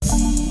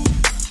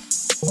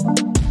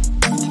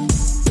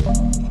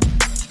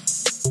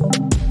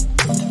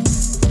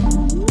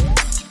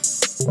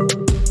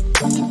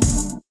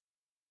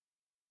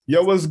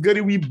Yo, what's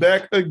goody? We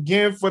back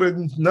again for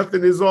the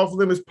Nothing Is Off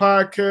Limits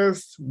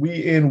podcast.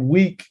 We in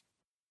week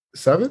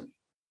 7?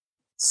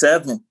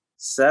 7.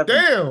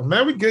 Damn,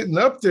 man, we getting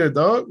up there,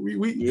 dog.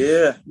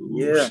 Yeah.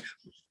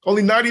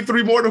 Only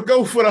 93 more to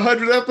go for the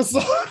 100th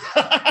episode.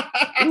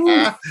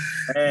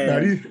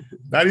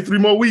 93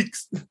 more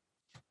weeks.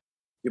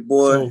 Your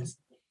boy. So,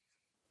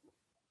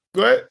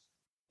 go ahead.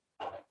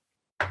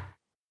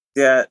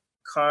 Got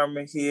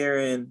Karma here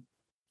and...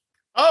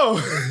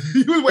 Oh,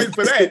 you was waiting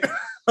for that.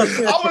 I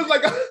was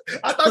like,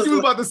 I thought you was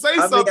about to say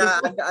something.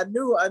 I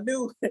knew.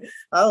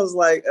 I was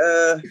like,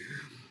 Oh,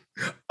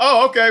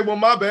 okay. Well,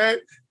 my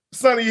bad.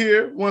 Sonny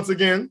here once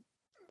again.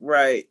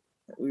 Right.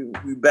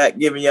 We back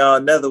giving y'all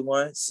another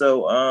one.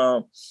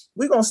 So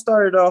we're gonna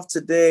start it off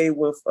today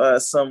with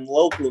some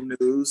local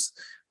news.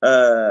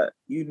 That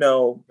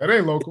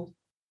ain't local.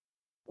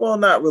 Well,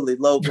 not really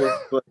local,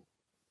 but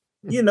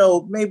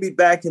maybe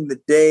back in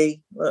the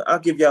day, I'll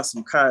give y'all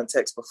some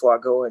context before I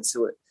go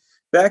into it.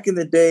 Back in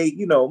the day,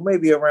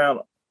 maybe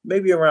around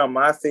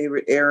my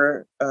favorite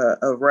era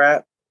of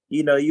rap,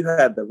 you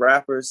had the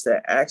rappers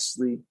that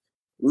actually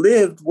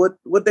lived what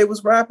they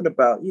was rapping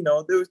about.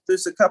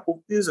 There's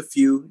a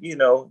few,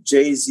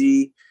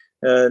 Jay-Z,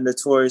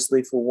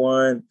 notoriously for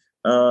one,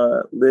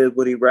 lived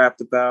what he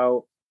rapped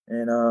about.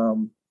 And I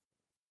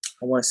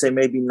want to say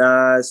maybe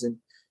Nas and,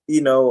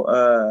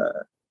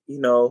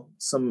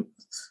 some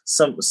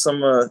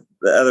of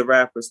the other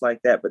rappers like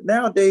that. But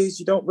nowadays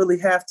you don't really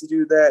have to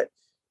do that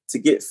to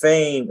get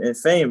fame and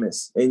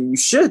famous, and you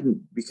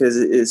shouldn't, because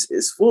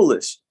it's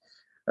foolish.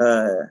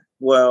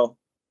 Well,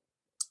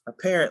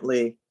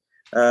 apparently,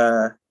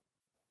 Young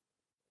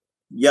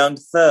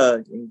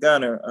Thug and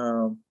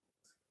Gunner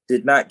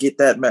did not get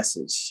that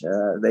message.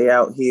 They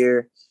out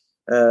here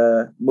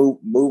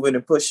moving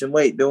and pushing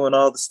weight, doing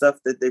all the stuff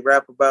that they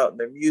rap about in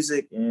their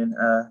music, and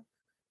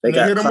they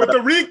got hit him with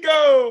the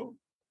Rico.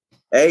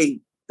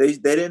 Hey, they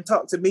didn't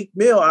talk to Meek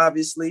Mill,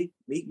 obviously.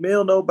 Meek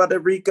Mill know about the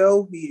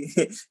Rico.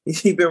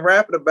 He been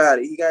rapping about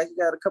it. He got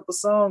a couple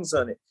songs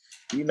on it.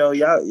 Y'all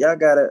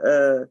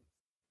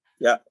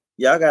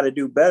gotta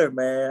do better,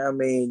 man. I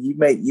mean,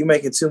 you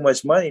making too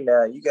much money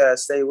now. You gotta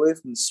stay away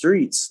from the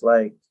streets.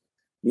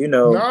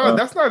 No,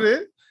 that's not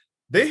it.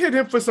 They hit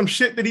him for some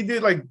shit that he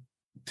did like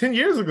 10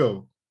 years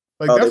ago.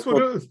 That's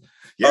what it is.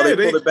 Yeah, they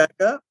pulled it back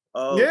up.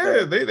 Oh,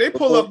 yeah, okay. they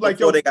pull up like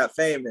before they got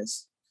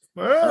famous.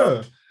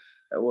 Yeah.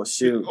 Well,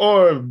 shoot.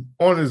 Or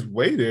on his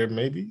way there,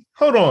 maybe.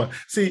 Hold on.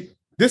 See,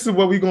 this is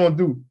what we're going to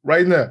do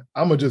right now.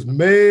 I'm going to just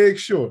make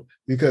sure,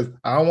 because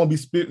I don't want to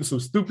be spitting some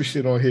stupid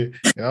shit on here,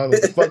 and I don't know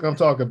what the fuck I'm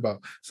talking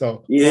about.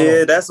 So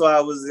yeah, that's why I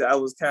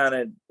was kind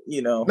of,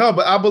 No,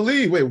 but I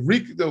believe,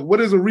 Rico,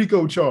 what is a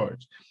Rico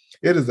charge?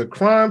 It is a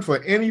crime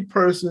for any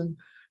person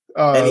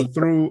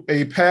through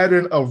a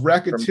pattern of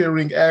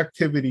racketeering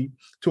activity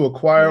to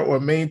acquire or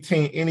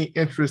maintain any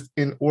interest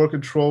in or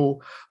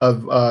control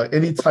of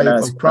any type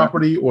of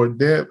property or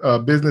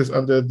business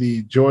under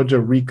the Georgia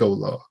Rico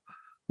law.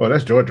 Well,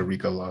 that's Georgia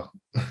Rico law.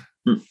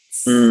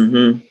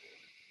 Mm-hmm.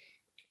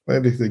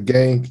 That is a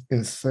gang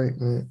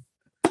incitement.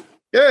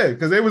 Yeah,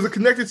 because they was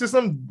connected to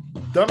some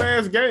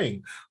dumbass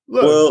gang.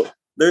 Look. Well,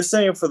 they're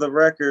saying for the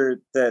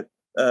record that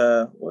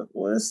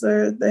what is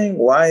their thing?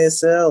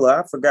 YSL?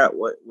 I forgot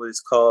what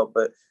it's called,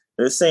 but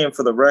they're saying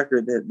for the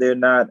record that they're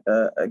not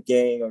a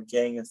gang or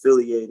gang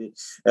affiliated.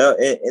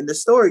 And the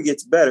story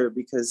gets better,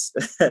 because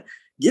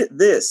get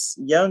this,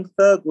 Young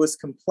Thug was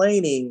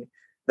complaining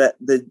that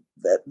the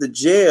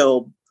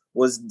jail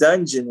was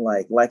dungeon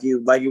like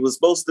it was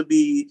supposed to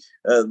be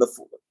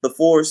the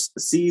Four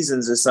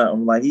Seasons or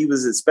something. Like he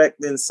was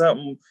expecting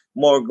something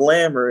more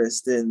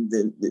glamorous than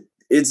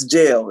it's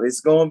jail.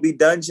 It's going to be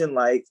dungeon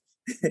like.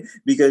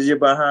 Because you're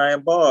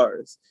behind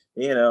bars,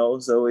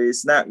 so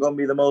it's not going to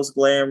be the most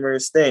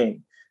glamorous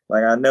thing.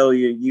 Like, I know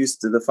you're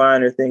used to the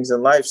finer things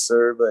in life,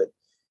 sir, but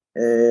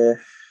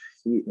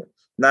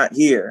not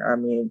here. I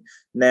mean,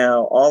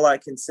 now all I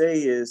can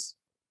say is,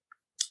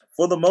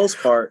 for the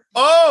most part.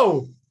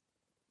 Oh,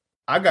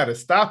 I got to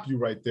stop you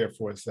right there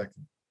for a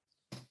second.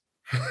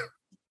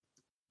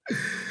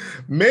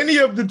 Many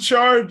of the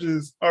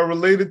charges are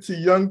related to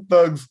Young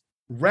Thug's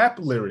rap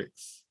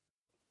lyrics.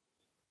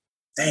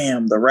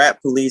 Damn, the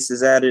rap police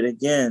is at it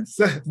again.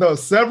 No,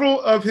 several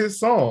of his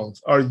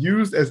songs are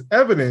used as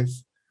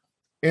evidence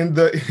in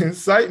the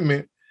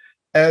incitement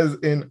as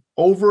an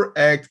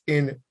overact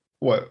in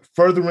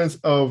furtherance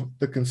of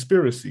the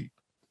conspiracy.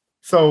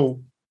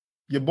 So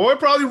your boy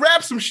probably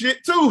rapped some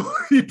shit too.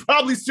 He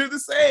probably should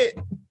have said.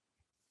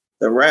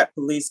 The rap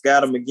police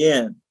got him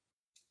again.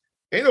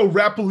 Ain't no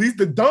rap police.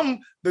 The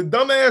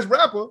dumbass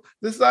rapper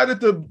decided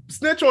to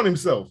snitch on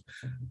himself.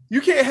 You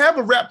can't have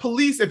a rap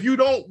police if you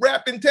don't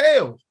rap and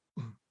tell.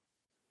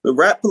 The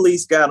rap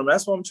police got him.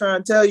 That's what I'm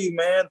trying to tell you,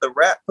 man. The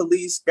rap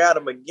police got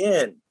him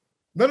again.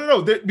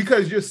 No.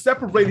 Because you're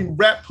separating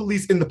rap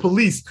police and the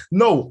police.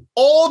 No,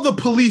 all the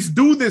police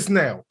do this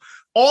now.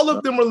 All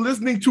of them are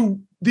listening to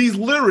these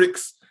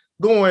lyrics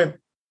going,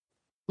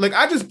 like,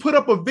 I just put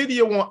up a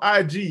video on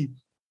IG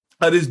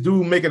this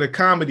dude making a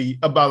comedy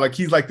about like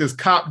he's like this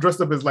cop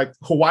dressed up as like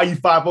Hawaii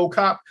 5-0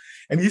 cop,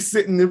 and he's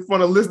sitting in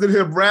front of listening to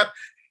him rap,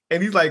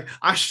 and he's like,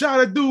 I shot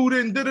a dude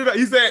and da-da-da.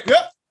 He said,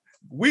 yep,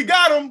 we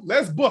got him.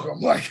 Let's book him.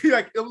 Like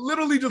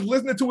literally just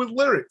listening to his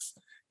lyrics.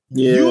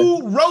 Yeah.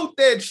 You wrote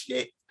that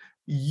shit.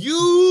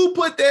 You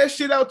put that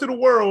shit out to the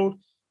world,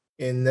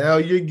 and now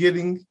you're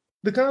getting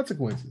the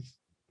consequences.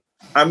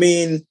 I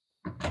mean,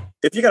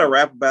 if you're gonna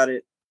rap about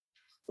it,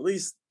 at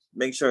least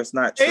make sure it's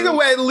not true. Ain't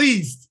no at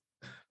least.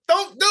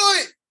 Don't do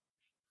it.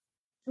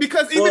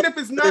 Because even if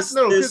it's not,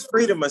 there's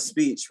freedom of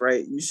speech,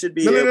 right? You should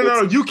be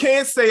no. You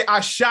can't say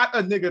I shot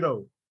a nigga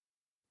though.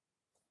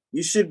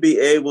 You should be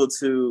able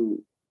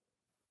to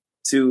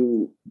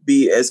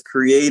be as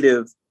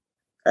creative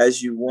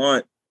as you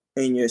want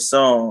in your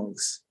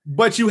songs.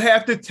 But you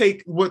have to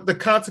take what the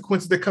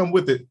consequences that come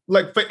with it.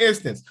 Like, for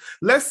instance,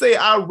 let's say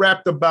I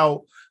rapped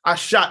about I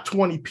shot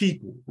 20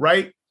 people,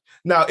 right?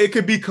 Now, it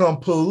could be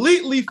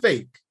completely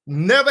fake.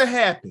 Never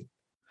happened.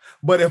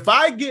 But if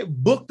I get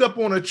booked up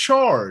on a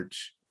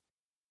charge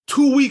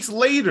 2 weeks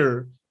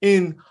later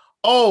they're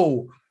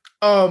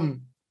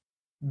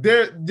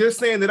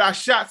saying that I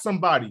shot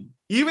somebody,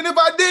 even if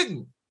I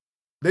didn't,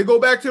 they go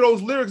back to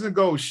those lyrics and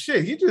go,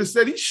 shit, he just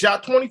said he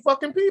shot 20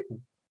 fucking people.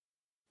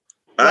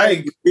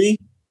 I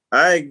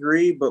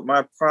agree, but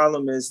my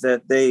problem is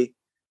that they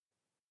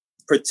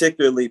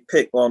particularly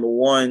pick on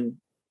one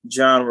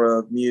genre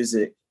of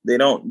music. They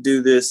don't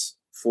do this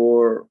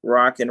for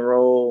rock and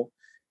roll.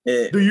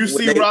 Do you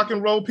see rock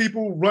and roll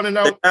people running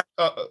out?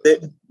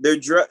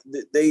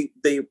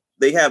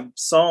 They have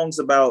songs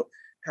about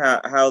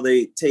how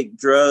they take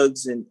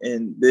drugs and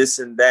this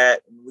and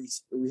that. And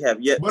we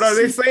have yet. But are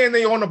they saying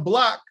they on the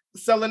block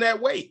selling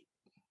that weight?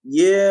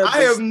 Yeah, I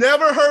have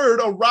never heard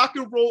a rock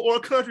and roll or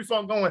a country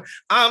song going,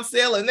 I'm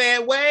selling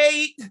that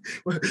weight.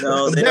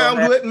 No,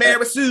 down with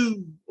Mary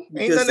Sue.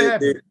 Because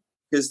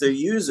they're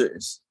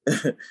users.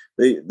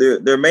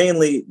 they're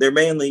mainly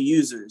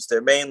users.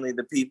 They're mainly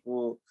the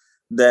people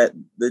that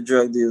the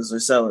drug dealers are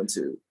selling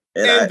to.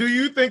 And do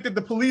you think that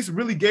the police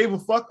really gave a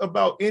fuck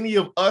about any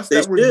of us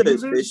that were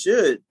users?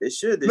 They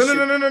should.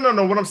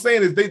 No. What I'm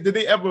saying is, did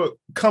they ever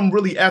come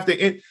really after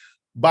it?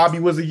 Bobby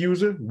was a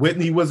user.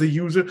 Whitney was a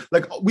user.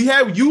 Like, we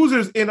have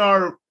users in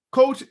our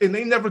coach, and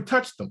they never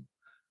touched them.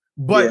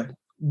 But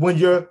when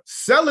you're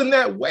selling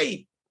that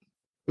weight,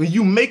 when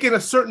you making a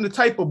certain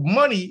type of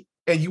money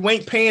and you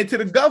ain't paying to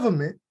the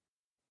government,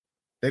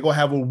 they're gonna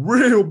have a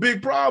real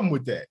big problem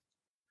with that.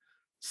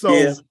 So,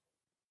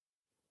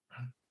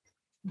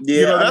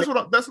 that's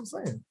what I'm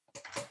saying.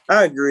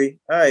 I agree.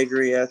 I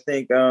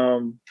think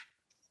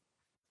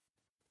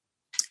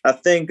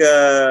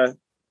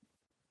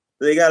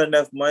they got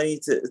enough money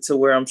to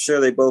where I'm sure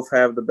they both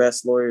have the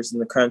best lawyers in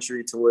the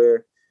country, to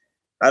where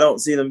I don't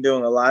see them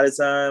doing a lot of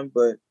time.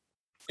 But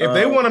if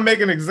they want to make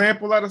an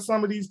example out of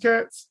some of these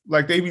cats,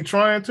 like they be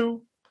trying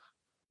to,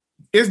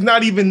 it's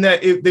not even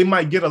that they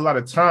might get a lot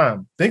of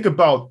time. Think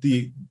about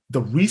the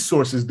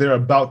resources they're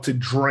about to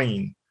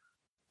drain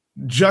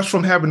just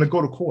from having to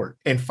go to court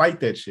and fight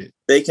that shit.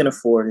 They can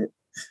afford it.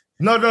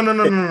 No.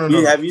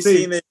 Have you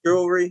seen the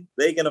jewelry?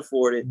 They can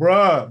afford it.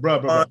 Bruh.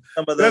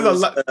 Some of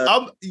those,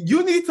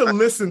 you need to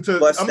listen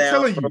to, I'm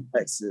telling you.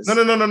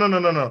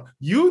 No.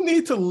 You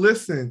need to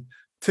listen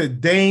to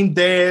Dame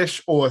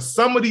Dash or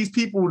some of these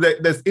people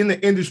that's in the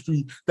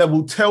industry that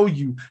will tell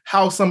you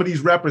how some of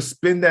these rappers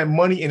spend that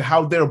money and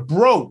how they're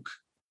broke.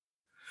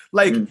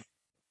 Like,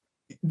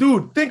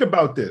 dude, think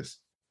about this.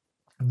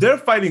 They're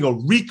fighting a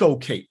Rico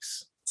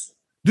case.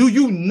 Do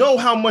you know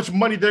how much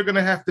money they're going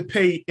to have to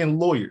pay in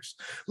lawyers?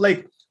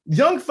 Like,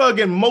 Young Thug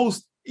and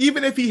Most,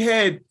 even if he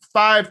had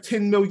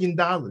 $5-10 million.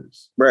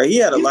 Bro, he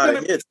had a lot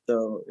of hits,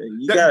 though.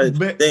 You got to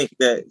think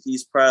that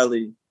he's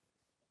probably,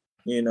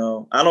 I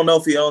don't know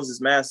if he owns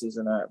his masters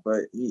or not,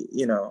 but he,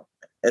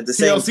 at the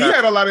same time. TLC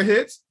had a lot of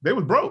hits. They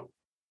was broke.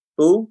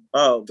 Who?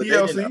 Oh, but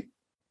TLC.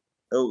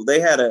 They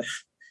had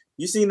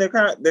you seen their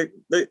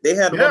they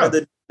had one of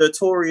the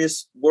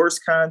notorious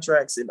worst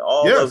contracts in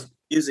all of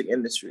music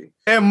industry.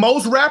 And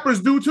most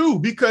rappers do too,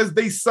 because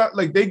they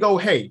go,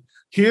 hey,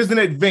 here's an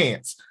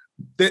advance.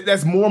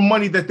 That's more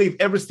money that they've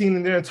ever seen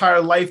in their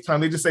entire lifetime.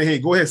 They just say, hey,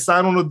 go ahead,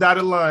 sign on the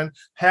dotted line.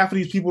 Half of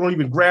these people don't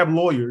even grab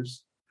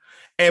lawyers.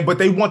 But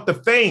they want the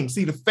fame.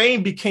 See, the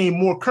fame became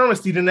more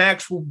currency than the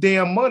actual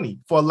damn money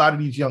for a lot of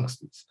these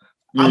youngsters.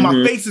 Mm-hmm. My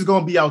face is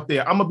going to be out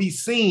there. I'm going to be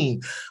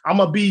seen. I'm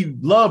going to be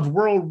loved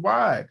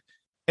worldwide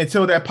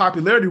until that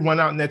popularity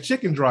run out and that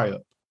chicken dry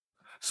up.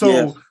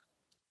 So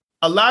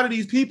a lot of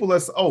these people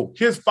are,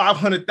 here's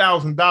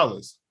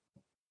 $500,000.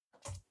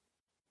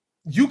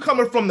 You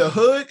coming from the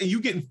hood and you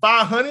getting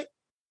 500?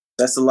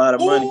 That's a lot of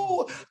money.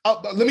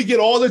 Let me get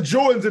all the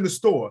Jordans in the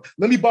store.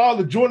 Let me buy all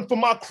the Jordan for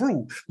my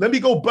crew. Let me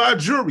go buy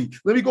jewelry.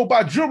 Let me go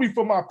buy jewelry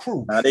for my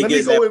crew. They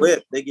get that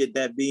whip. They get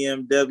that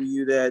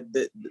BMW,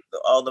 that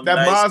all them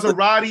that nice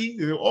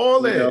Maserati,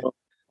 all that.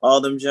 All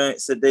them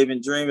joints that they've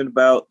been dreaming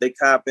about. They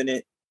copping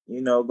it.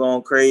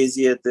 Going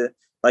crazy at the,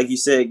 like you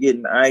said,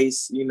 getting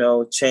ice.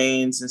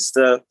 Chains and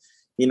stuff.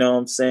 You know what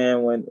I'm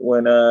saying?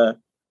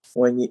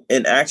 When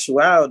in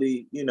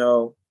actuality,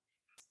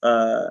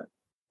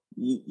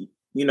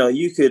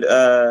 you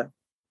could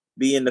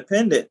be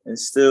independent and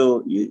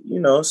still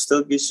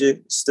still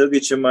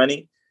get your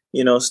money,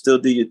 still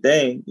do your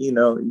thing.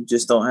 You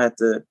just don't have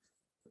to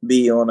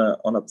be on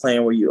a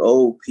plan where you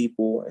owe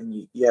people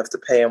and you have to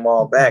pay them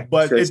all back.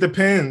 But it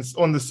depends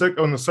on the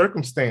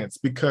circumstance,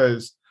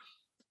 because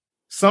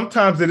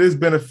sometimes it is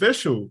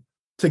beneficial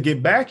to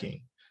get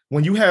backing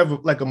when you have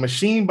like a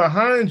machine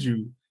behind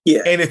you.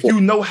 Yeah. And if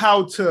you know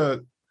how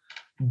to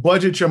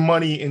budget your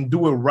money and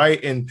do it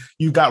right, and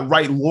you got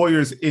right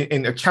lawyers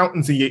and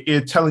accountants in your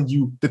ear telling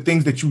you the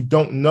things that you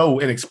don't know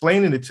and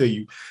explaining it to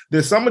you,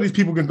 there's some of these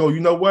people can go, you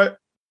know what?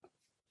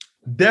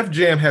 Def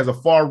Jam has a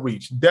far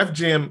reach. Def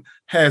Jam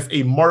has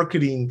a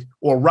marketing,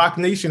 or Rock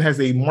Nation has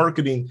a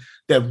marketing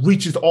that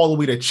reaches all the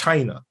way to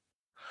China.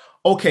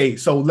 Okay,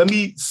 so let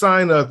me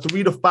sign a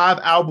 3 to 5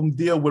 album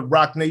deal with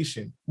Rock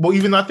Nation. Well,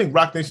 even I think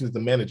Rock Nation is the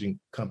managing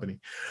company,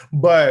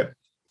 but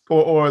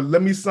or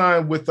let me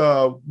sign with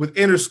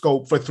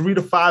Interscope for 3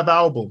 to 5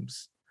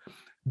 albums.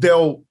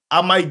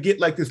 I might get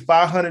like this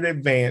 500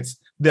 advance.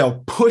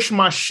 They'll push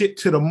my shit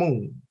to the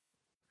moon,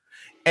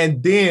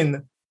 and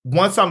then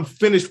once I'm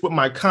finished with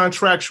my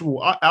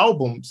contractual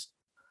albums,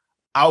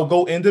 I'll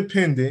go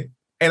independent,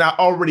 and I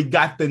already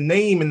got the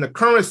name and the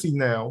currency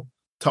now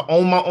to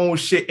own my own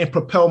shit and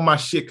propel my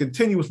shit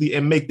continuously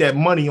and make that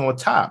money on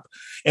top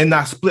and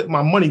not split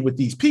my money with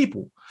these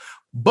people.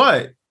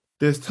 But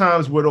there's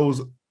times where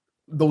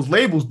those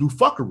labels do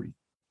fuckery,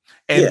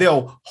 and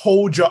they'll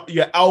hold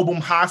your album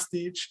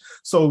hostage.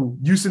 So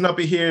you sitting up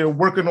in here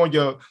working on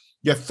your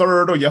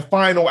third or your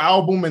final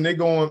album, and they're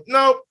going,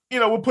 no,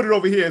 we'll put it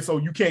over here so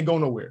you can't go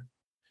nowhere,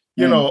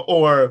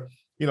 or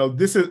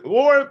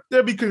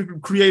there'll be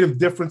creative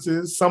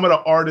differences. Some of the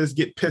artists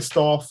get pissed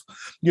off,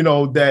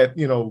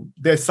 that,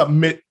 they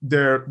submit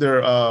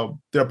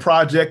their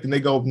project and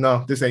they go,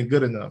 no, this ain't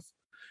good enough.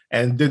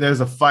 And then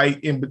there's a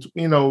fight in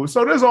between,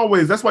 so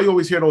that's why you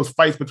always hear those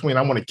fights between,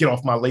 I want to get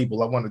off my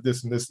label, I want to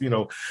this and this,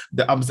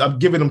 I'm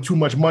giving them too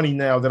much money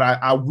now that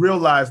I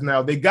realize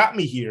now they got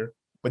me here,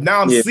 but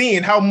now I'm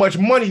seeing how much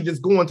money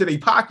just going to their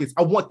pockets.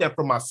 I want that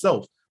for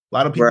myself. A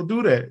lot of people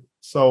do that.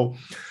 So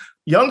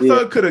Young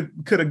Thug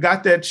could have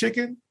got that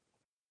chicken,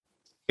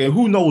 and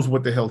who knows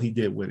what the hell he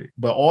did with it.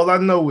 But all I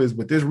know is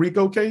with this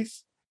Rico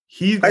case,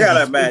 I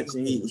gotta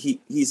imagine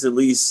he's at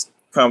least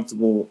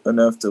comfortable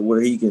enough to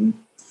where he can,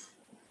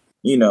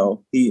 he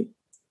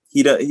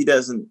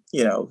doesn't,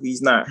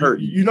 he's not hurt.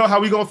 You know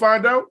how we gonna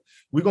find out?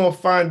 We're gonna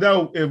find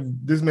out if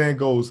this man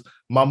goes,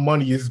 my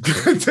money is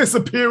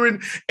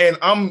disappearing and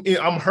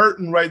I'm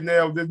hurting right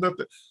now. There's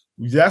nothing.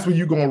 That's when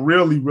you're gonna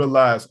really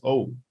realize,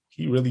 oh,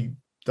 he really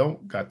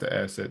don't got the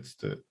assets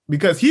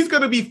because he's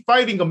gonna be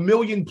fighting $1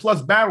 million+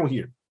 battle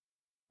here.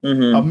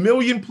 Mm-hmm. $1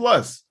 million+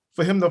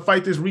 for him to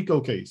fight this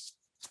Rico case.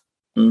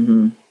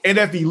 Mm-hmm. And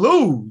if he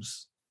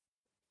lose,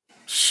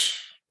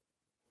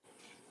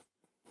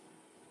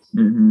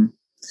 mm-hmm.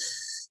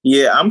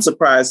 Yeah, I'm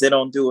surprised they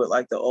don't do it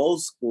like the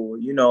old school.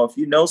 If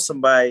you know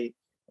somebody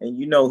and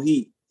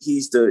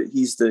he's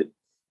the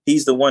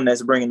one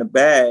that's bringing the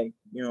bag.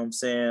 You know what I'm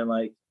saying?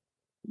 Like,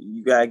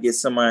 you gotta get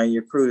somebody in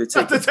your crew to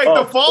take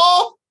the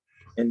fall,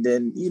 and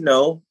then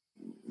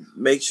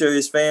make sure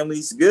his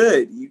family's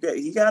good.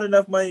 He got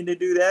enough money to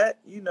do that.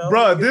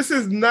 Bro, this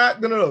is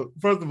not no.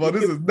 First of all,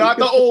 this is not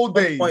the old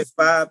days.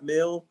 1.5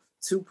 mil,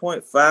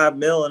 2.5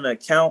 mil in an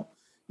account.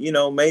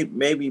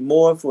 Maybe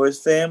more for his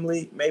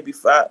family, maybe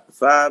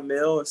 5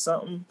 mil or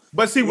something.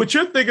 But see, what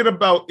you're thinking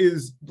about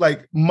is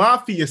like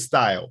mafia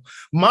style.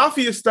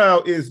 Mafia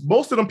style is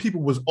most of them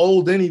people was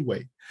old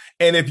anyway.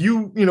 And if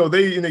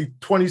they in their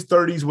 20s,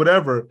 30s,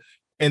 whatever,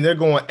 and they're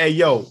going, hey,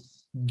 yo,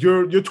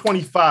 you're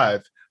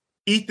 25,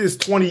 eat this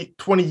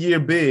 20-year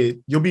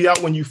bid. You'll be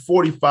out when you're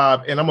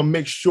 45, and I'm going to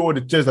make sure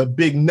that there's a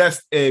big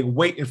nest egg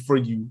waiting for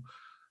you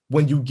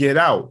when you get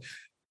out.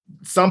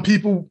 Some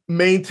people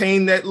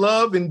maintained that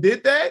love and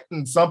did that.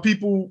 And some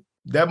people,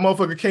 that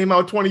motherfucker came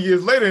out 20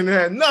 years later and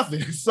had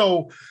nothing.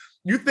 So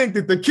you think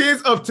that the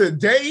kids of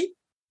today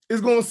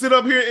is going to sit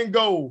up here and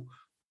go,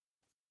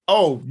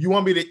 oh, you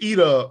want me to eat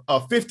a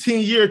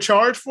 15-year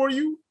charge for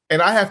you?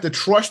 And I have to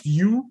trust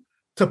you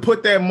to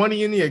put that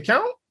money in the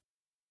account?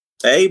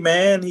 Hey,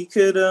 man, he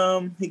could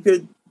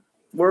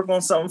work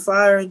on something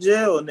fire in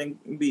jail and then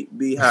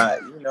be high.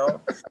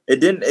 It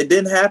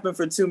didn't happen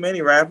for too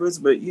many rappers,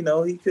 but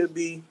he could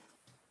be.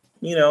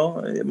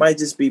 It might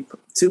just be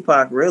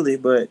Tupac, really,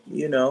 but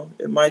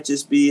it might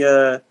just be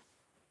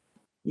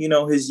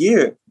his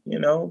year. I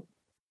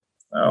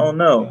don't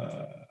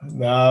know.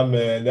 Nah,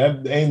 man,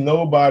 that ain't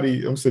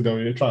nobody. I'm sitting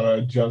over here trying to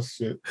adjust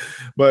shit,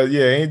 but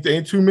yeah,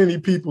 ain't too many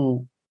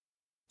people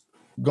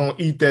gonna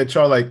eat that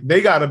chart. Like,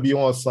 they got to be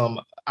on some.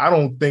 I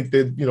don't think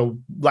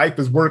that life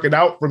is working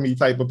out for me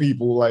type of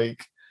people.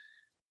 Like,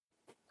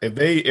 if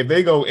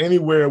they go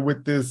anywhere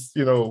with this,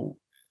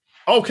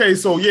 okay,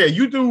 so yeah,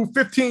 you do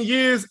 15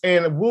 years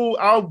and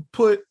I'll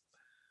put,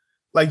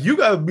 like, you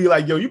gotta be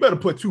like, yo, you better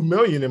put $2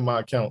 million in my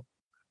account,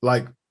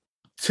 like,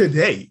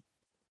 today.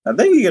 I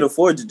think he can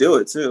afford to do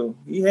it too.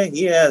 He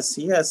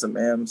has some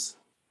M's.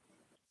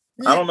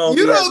 I don't know.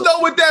 You don't know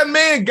what that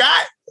man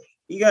got.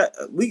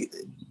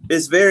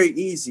 It's very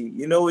easy.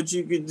 You know what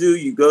you could do?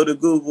 You go to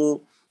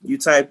Google, you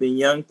type in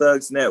Young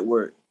Thugs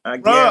Network.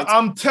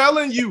 I'm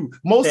telling you,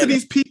 most of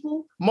these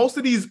people, what's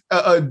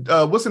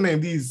the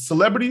name? These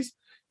celebrities,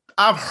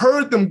 I've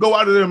heard them go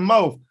out of their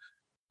mouth.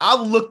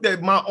 I've looked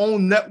at my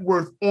own net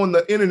worth on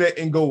the internet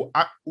and go,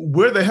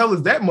 where the hell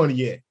is that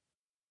money at?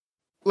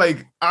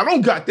 Like, I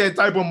don't got that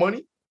type of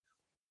money.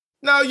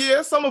 Now,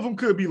 yeah, some of them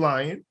could be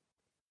lying,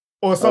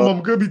 or some of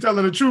them could be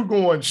telling the truth,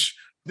 going,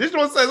 this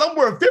one says I'm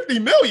worth 50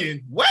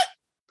 million. What?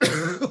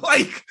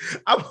 Like,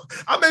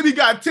 I maybe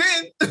got 10.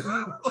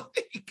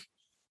 Like,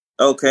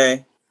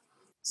 okay.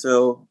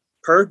 So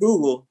per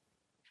Google,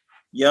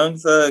 Young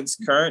Thug's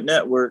current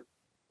net worth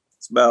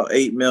is about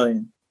 8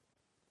 million.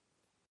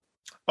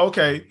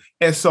 Okay.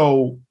 And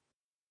so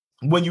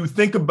when you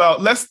think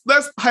about, let's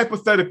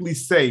hypothetically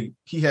say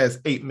he has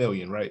 8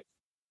 million, right?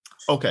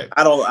 Okay.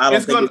 I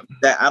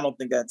don't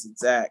think that's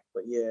exact,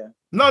 but yeah.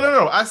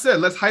 No. I said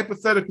let's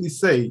hypothetically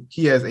say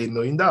he has $8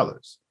 million.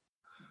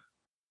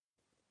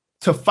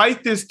 To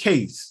fight this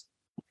case,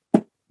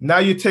 now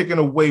you're taking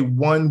away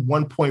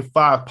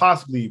 1.5,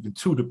 possibly even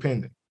 2,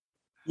 depending.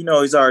 You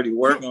know, he's already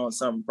working on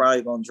something,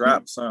 probably gonna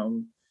drop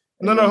something.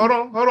 No, hold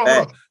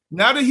on.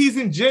 Now that he's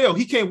in jail,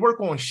 he can't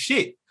work on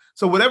shit.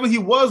 So whatever he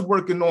was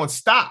working on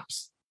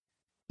stops.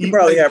 He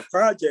probably had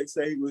projects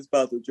that he was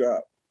about to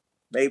drop.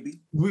 Maybe.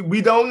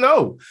 We don't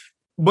know.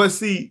 But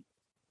see,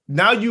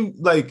 now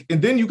and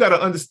then you got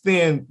to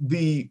understand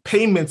the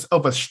payments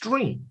of a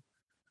stream.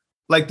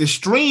 Like the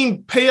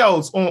stream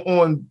payouts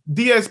on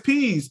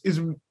DSPs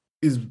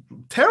is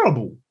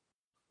terrible.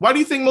 Why do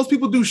you think most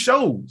people do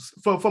shows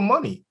for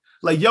money?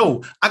 Like,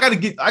 yo, I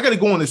gotta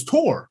go on this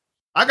tour.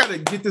 I gotta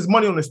get this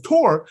money on this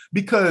tour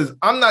because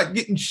I'm not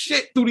getting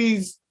shit through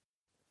these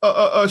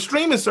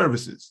streaming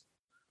services.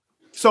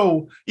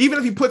 So even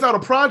if he puts out a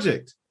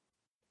project,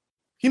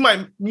 he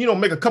might,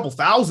 make a couple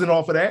thousand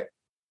off of that.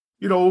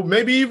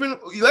 Maybe even,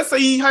 let's say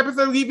he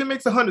hypothetically even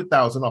makes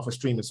 100,000 off of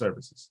streaming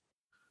services.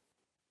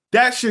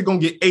 That shit gonna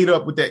get ate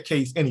up with that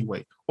case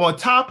anyway. On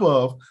top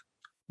of,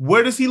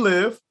 where does he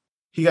live?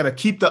 He got to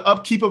keep the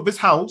upkeep of his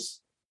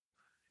house,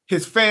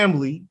 his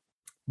family,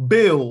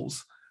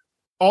 bills,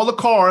 all the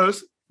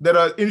cars that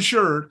are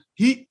insured.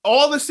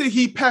 All the shit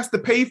he has to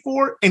pay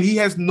for, and he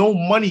has no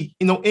money,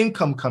 no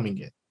income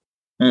coming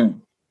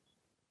in.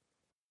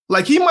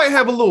 Like, he might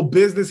have a little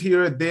business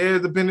here or there,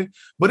 depending,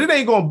 but it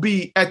ain't going to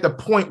be at the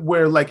point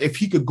where, like, if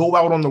he could go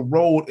out on the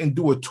road and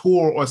do a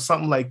tour or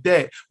something like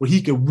that, where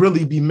he could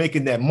really be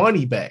making that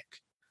money back.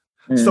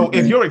 Mm-hmm. So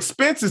if your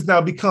expenses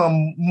now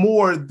become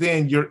more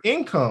than your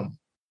income,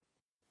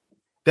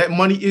 that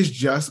money is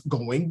just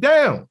going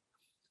down.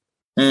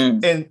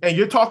 And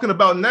you're talking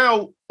about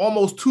now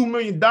almost $2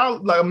 million,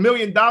 like $1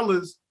 million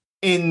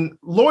in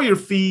lawyer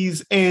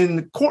fees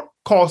and court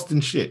costs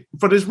and shit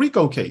for this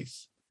Rico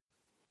case.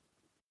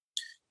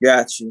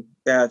 Got you.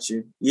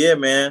 Yeah,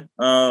 man.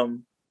 Yeah,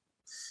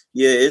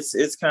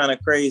 it's kind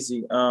of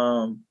crazy.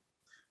 But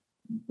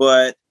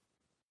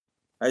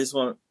I just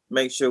want to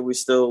make sure we're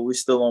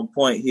still on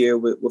point here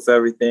with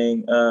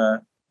everything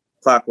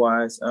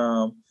clockwise.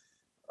 Oh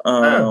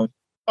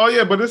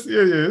yeah, but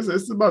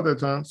it's about that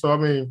time. So I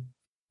mean,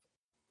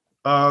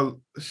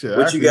 shit.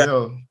 What you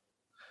got?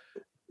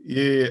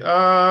 You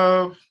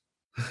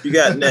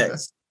got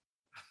next.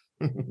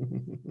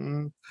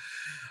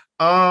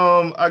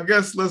 I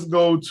guess let's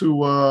go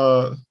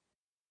to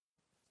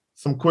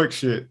some quick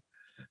shit.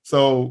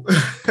 So,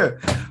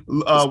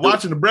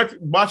 watching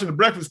the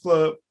Breakfast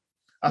Club,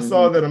 I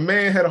saw that a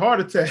man had a heart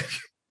attack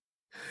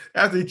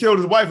after he killed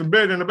his wife and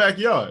buried her in the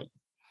backyard.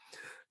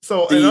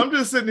 So, and I'm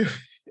just sitting there.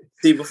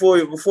 See, before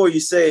you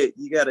say it,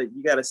 you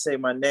gotta say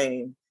my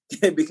name.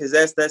 Because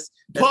that's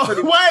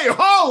pretty. Wait,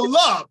 hold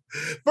up.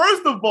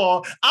 First of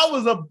all, I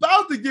was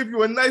about to give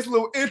you a nice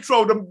little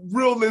intro to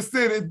reel this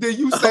in, and then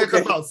you said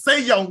about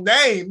say your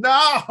name.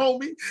 Nah,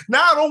 homie.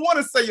 Now I don't want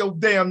to say your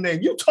damn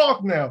name. You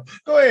talk now.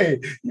 Go ahead.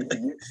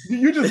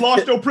 You just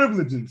lost your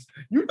privileges.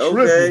 You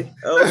tripping.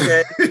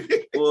 Okay.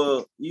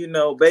 Well,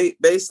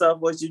 based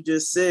off what you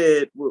just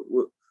said,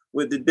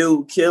 with the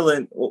dude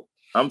killing.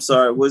 I'm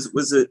sorry. Was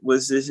it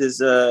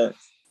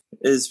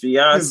his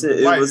fiance?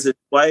 It was his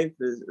wife.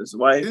 His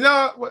wife.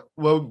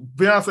 Well,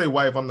 fiance,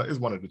 wife. It's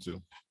one of the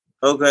two.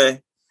 Okay,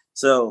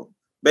 so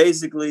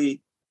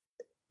basically,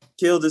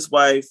 killed his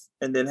wife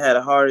and then had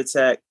a heart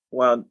attack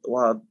while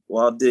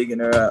digging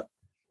her up.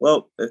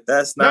 Well, if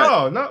that's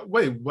not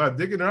while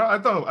digging her up, I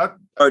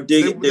thought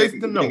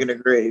digging a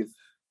grave.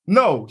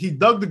 No, he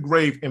dug the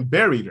grave and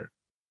buried her,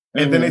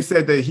 and then they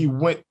said that he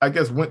went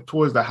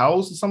towards the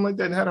house or something like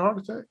that and had a heart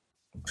attack.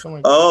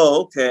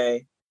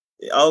 Okay.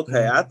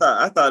 I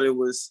thought it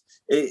was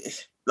the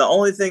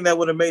only thing that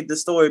would have made the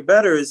story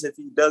better is if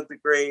he dug the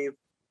grave,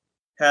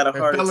 had a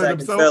heart attack,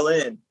 and fell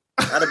in.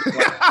 I'd have been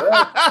like,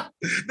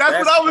 that's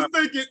what I was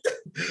thinking.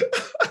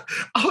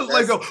 I was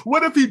like,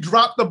 what if he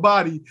dropped the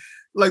body,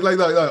 like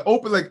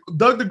open, like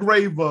dug the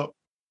grave up,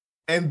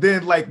 and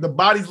then like the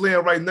body's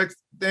laying right next?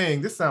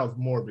 Dang, this sounds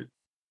morbid.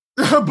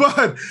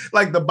 but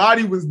like the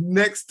body was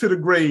next to the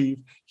grave.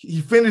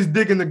 He finished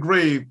digging the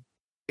grave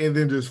and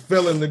then just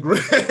fell in the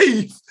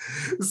grave.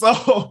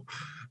 So,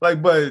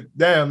 like, but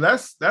damn,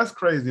 that's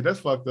crazy. That's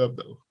fucked up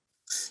though.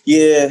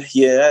 Yeah,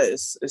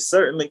 it's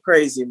certainly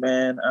crazy,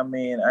 man. I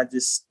mean, I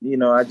just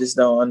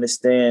don't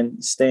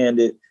understand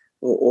it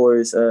or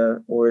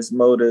his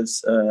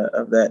motives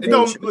of that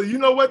nature. You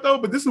know what though?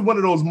 But this is one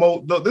of those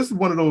this is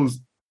one of those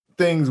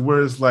things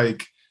where it's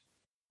like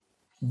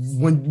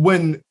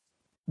when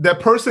that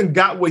person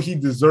got what he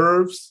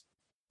deserves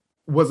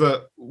was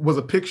a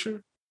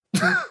picture.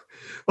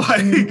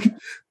 Like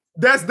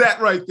that's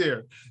that right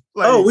there.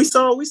 Like, we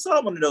saw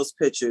one of those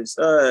pictures.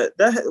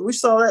 That we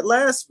saw that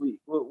last week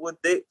with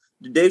the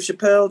Dave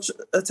Chappelle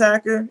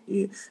attacker.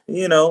 You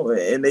know,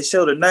 and they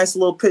showed a nice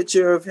little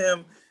picture of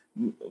him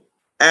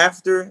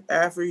after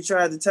he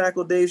tried to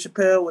tackle Dave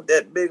Chappelle with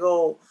that big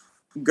old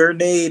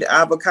grenade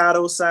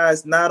avocado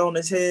sized knot on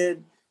his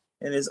head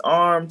and his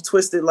arm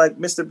twisted like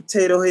Mr.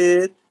 Potato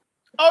Head.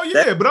 Oh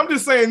yeah, but I'm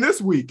just saying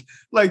this week.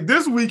 Like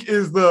this week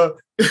is the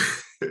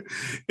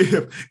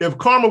if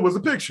karma was a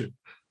picture.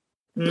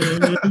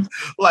 Mm-hmm.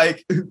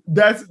 Like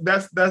that's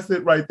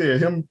it right there.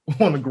 Him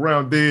on the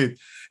ground dead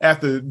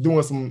after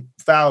doing some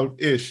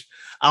foul-ish.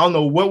 I don't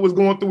know what was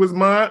going through his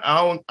mind.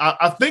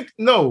 I think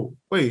no,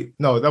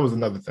 that was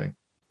another thing.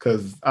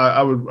 Because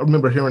I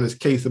remember hearing this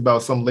case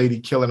about some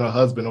lady killing her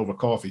husband over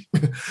coffee.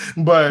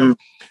 But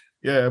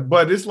yeah,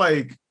 but it's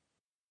like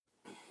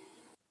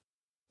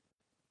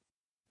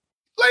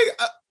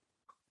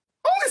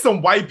only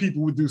some white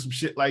people would do some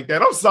shit like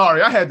that. I'm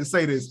sorry, I had to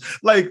say this.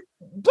 Like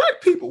black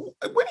people,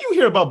 when do you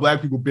hear about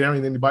black people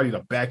burying anybody in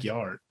a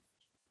backyard?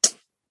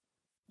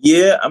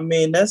 Yeah, I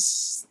mean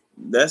that's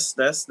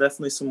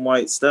definitely some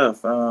white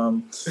stuff.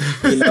 I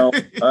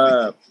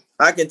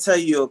can tell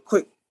you a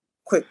quick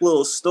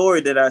little story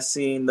that I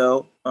seen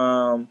though.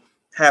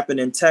 Happened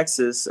in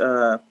Texas.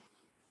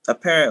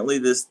 Apparently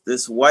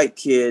this white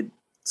kid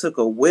took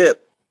a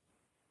whip,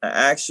 an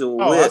actual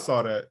whip. I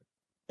saw that.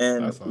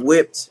 And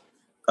whipped.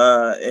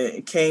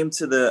 It came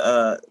to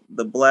the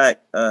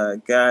black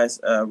guy's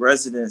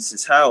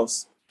residence's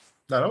house.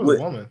 No, that was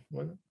a woman.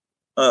 Wasn't it?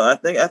 I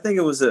think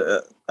it was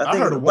a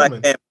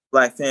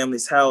black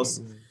family's house.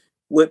 Mm-hmm.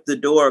 Whipped the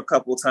door a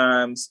couple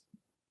times,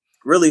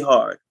 really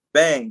hard.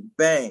 Bang,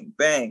 bang,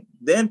 bang.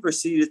 Then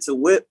proceeded to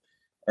whip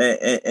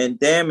and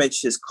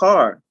damage his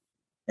car.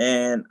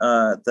 And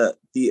the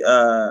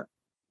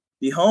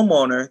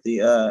homeowner,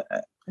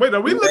 wait,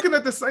 are we looking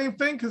at the same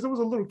thing? Because it was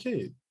a little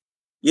kid.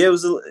 Yeah, it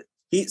was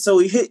he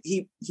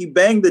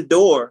banged the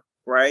door,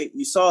 right?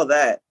 You saw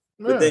that,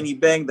 but then he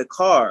banged the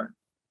car,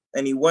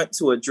 and he went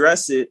to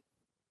address it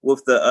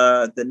with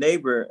the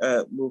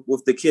neighbor,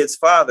 with the kid's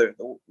father,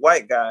 the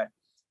white guy.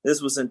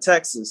 This was in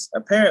Texas.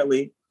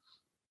 Apparently,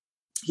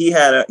 he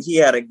had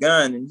a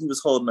gun, and he was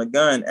holding a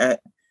gun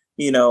at,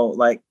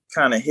 like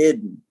kind of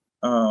hidden.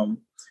 Now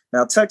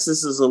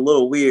Texas is a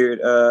little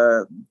weird.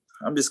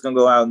 I'm just gonna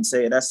go out and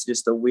say that's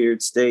just a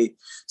weird state.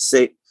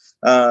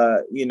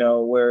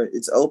 Where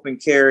it's open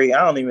carry.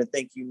 I don't even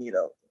think you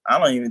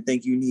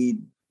need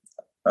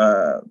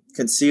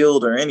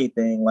concealed or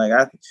anything.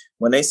 Like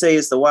when they say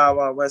it's the Wild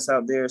Wild West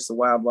out there, it's the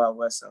Wild Wild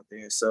West out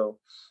there. So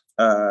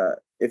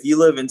if you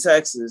live in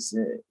Texas,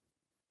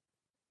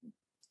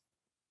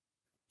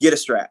 get a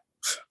strap.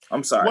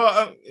 I'm sorry.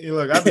 Well,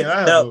 look,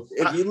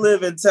 if you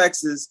live in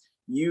Texas,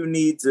 you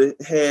need to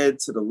head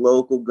to the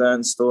local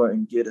gun store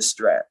and get a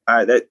strap.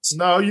 All right,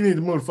 you need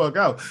to move the fuck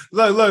out.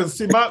 Look,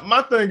 see,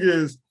 my thing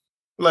is,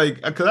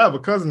 like, because I have a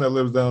cousin that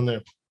lives down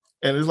there,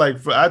 and it's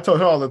like I told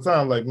her all the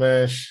time, like,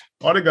 man,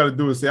 all they got to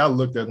do is say I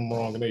looked at them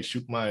wrong, and they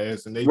shoot my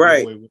ass, and they get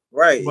away with it.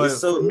 Right. But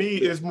for me,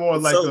 it's more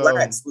like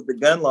lax with the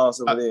gun laws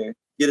over there.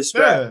 Get a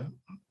strap. Yeah,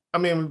 I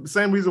mean,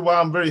 same reason why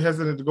I'm very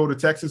hesitant to go to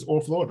Texas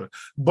or Florida.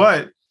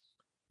 But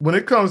when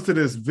it comes to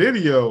this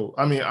video,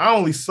 I mean, I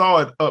only saw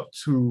it up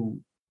to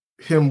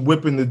him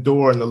whipping the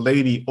door and the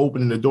lady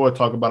opening the door,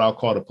 talking about I'll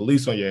call the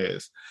police on your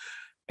ass,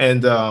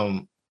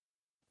 and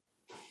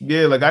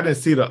yeah, like I didn't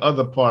see the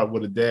other part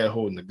with the dad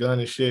holding the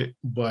gun and shit,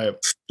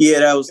 but yeah,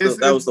 that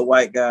was the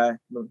white guy.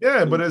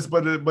 Yeah, but it's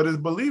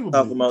believable.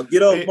 Talking about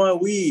get off my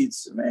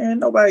weeds, man.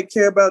 Nobody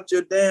care about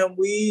your damn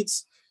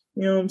weeds.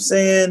 You know what I'm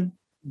saying?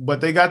 But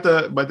they got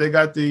the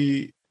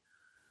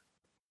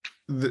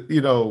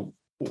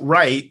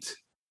right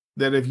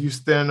that if you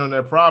stand on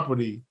their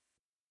property,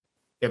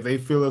 if they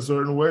feel a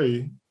certain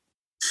way,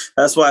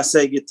 that's why I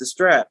say get the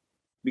strap.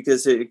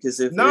 Because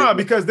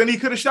then he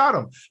could have shot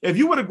him. If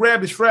you would have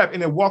grabbed the strap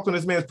and then walked on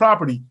this man's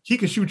property, he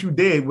could shoot you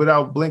dead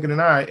without blinking an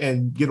eye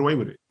and get away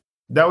with it.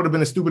 That would have been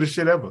the stupidest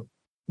shit ever.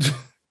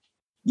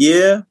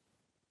 Yeah,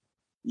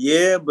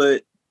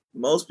 but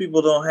most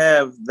people don't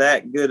have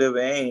that good of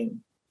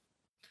aim.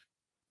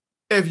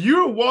 If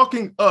you're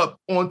walking up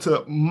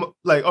onto,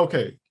 like,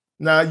 okay,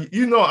 now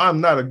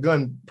I'm not a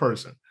gun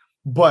person,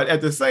 but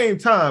at the same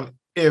time,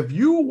 if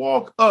you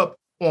walk up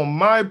on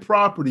my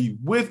property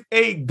with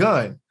a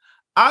gun,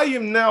 I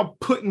am now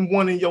putting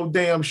one in your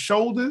damn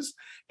shoulders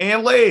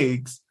and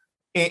legs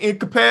and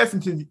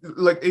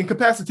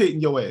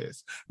incapacitating your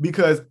ass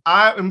because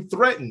I am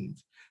threatened.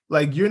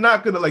 Like you're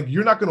not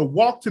gonna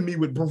walk to me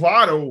with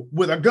bravado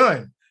with a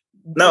gun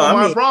on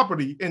my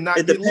property and not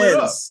get lit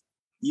up.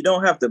 You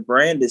don't have to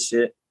brand this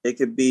shit. It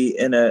could be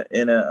in a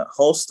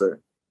holster.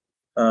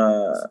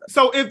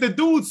 So if the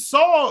dude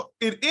saw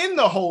it in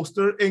the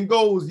holster and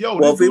goes, "Yo,"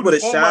 well, if he would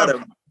have shot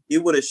him,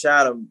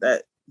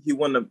 that he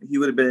would have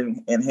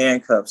been in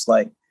handcuffs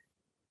like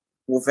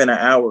within an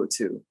hour or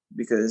two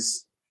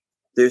because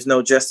there's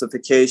no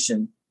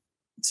justification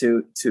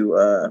to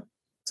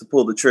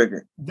pull the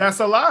trigger.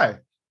 That's a lie.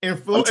 In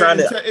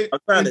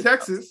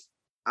Texas,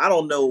 I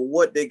don't know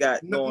what they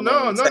got going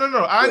on.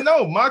 No. I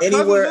know my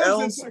anywhere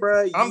else,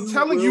 bro. I'm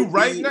telling you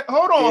right now.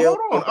 Hold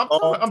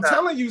on. I'm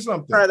telling you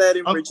something. Try that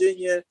in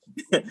Virginia.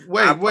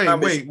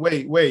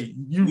 Wait.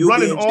 You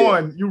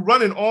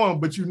running on,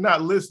 but you're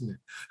not listening.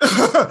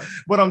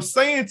 What I'm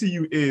saying to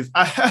you is,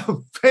 I have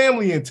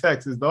family in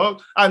Texas,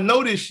 dog. I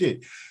know this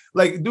shit.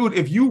 Like, dude,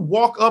 if you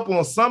walk up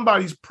on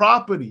somebody's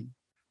property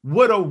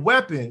with a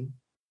weapon,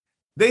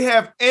 they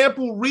have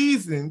ample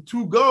reason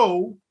to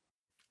go,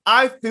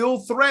 I feel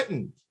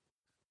threatened.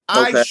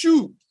 I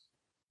shoot.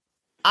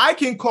 I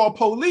can call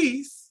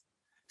police,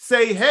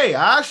 say, hey,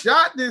 I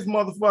shot this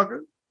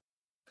motherfucker.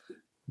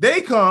 They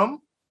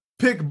come,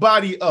 pick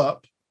body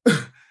up,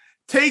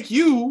 take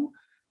you,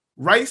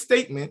 write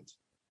statement,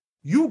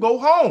 you go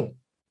home.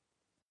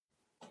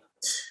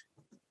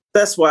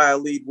 That's why I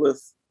lead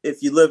with,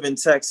 if you live in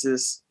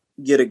Texas,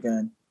 get a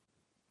gun.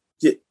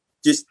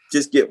 Just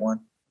get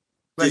one.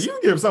 Like, you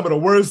give some of the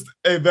worst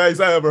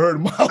advice I ever heard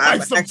in my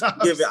life.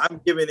 Sometimes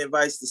I'm giving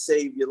advice to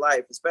save your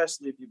life,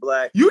 especially if you're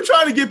black. You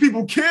trying to get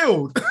people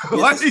killed. Get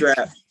the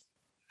strap.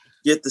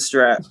 Get the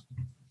strap.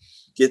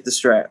 Get the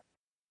strap.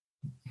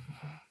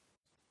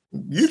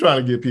 You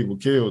trying to get people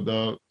killed,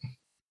 dog.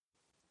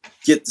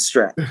 Get the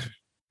strap.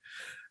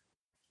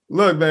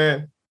 Look,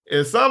 man,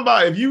 if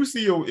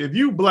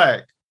you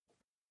black,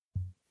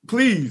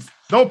 please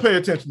don't pay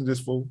attention to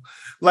this fool.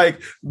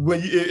 Like,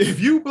 if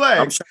you black,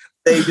 I'm trying to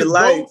save your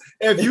life.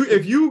 If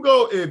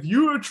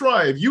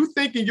you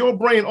think in your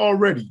brain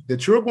already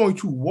that you're going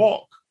to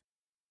walk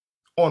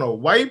on a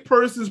white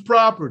person's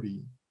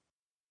property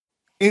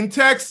in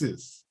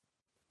Texas,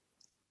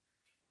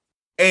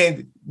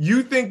 and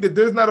you think that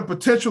there's not a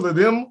potential of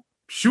them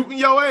shooting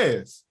your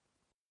ass,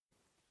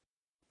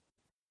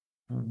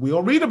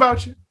 we'll read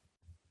about you.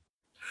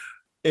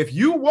 If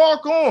you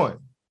walk on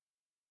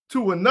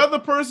to another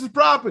person's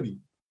property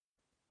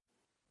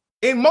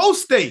in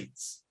most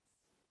states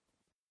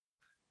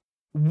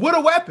with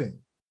a weapon,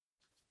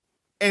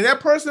 and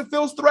that person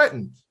feels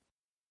threatened,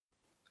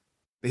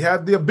 they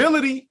have the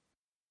ability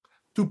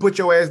to put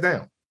your ass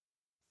down.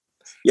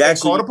 Yeah,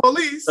 actually, call the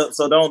police.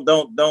 So don't.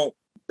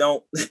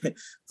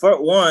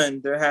 For one,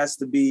 there has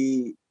to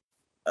be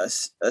a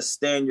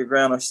stand your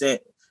ground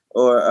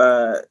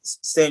or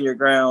stand your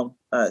ground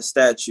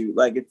statute.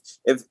 Like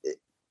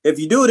if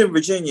you do it in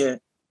Virginia,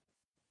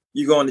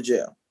 you're going to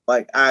jail.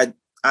 Like I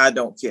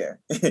don't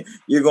care.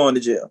 You're going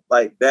to jail.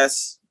 Like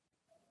that's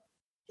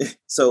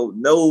so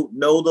know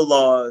the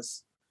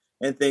laws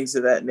and things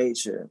of that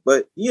nature.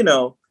 But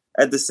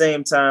at the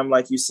same time,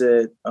 like you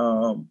said,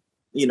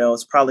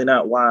 it's probably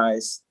not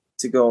wise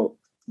to go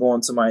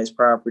on somebody's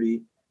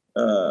property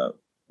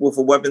with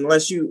a weapon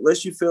unless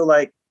you feel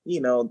like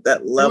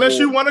that level. Unless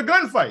you want a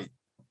gunfight.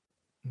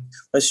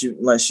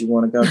 Unless you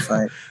want a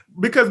gunfight.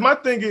 Because my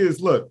thing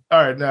is, look,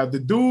 all right, now the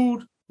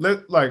dude,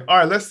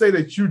 let's say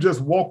that you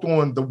just walked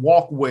on the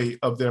walkway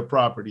of their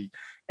property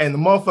and the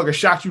motherfucker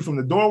shot you from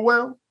the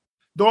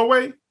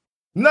doorway.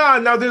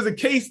 Now there's a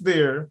case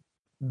there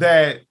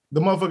that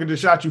the motherfucker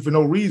just shot you for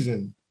no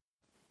reason,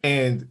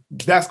 and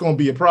that's going to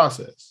be a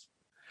process.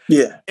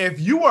 Yeah. If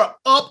you are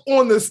up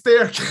on the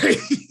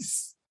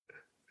staircase,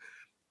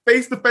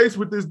 face to face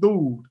with this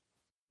dude,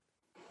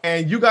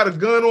 and you got a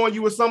gun on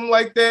you or something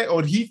like that,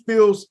 or he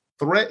feels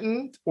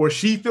threatened or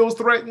she feels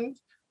threatened,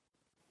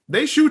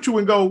 they shoot you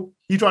and go,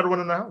 he tried to run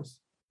in the house.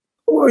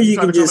 Or you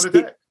can just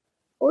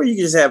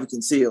have it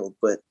concealed,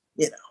 but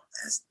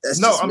that's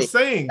no, I'm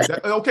saying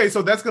that, okay,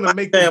 so that's gonna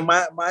make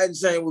my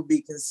chain would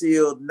be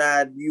concealed,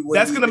 not you.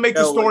 That's gonna make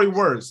the story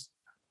worse.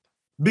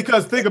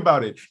 Because think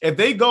about it. If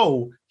they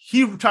go,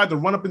 he tried to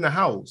run up in the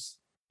house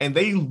and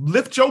they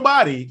lift your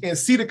body and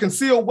see the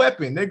concealed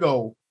weapon, they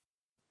go,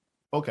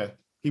 okay,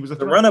 he was a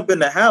threat. To run up in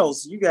the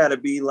house, you gotta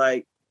be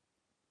like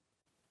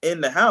in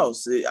the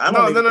house.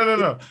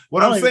 No.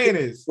 What I'm saying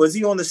is, was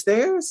he on the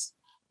stairs?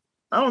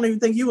 I don't even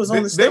think he was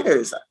on the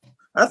stairs.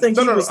 I think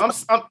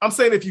I'm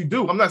saying if you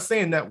do. I'm not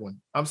saying that one.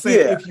 I'm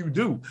saying if you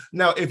do.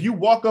 Now, if you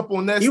walk up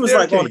on that he was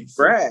staircase, like on the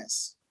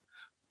grass.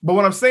 But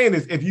what I'm saying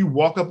is, if you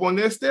walk up on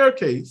their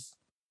staircase,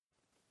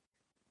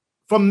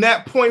 from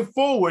that point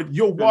forward,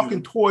 you're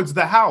walking towards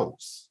the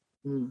house.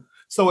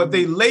 So if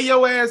they lay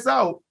your ass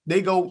out,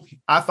 they go,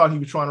 I thought he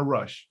was trying to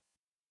rush.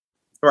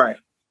 Right.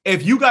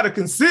 If you got it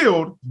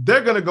concealed, they're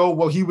going to go,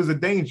 well, he was a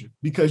danger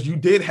because you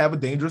did have a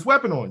dangerous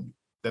weapon on you.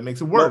 That makes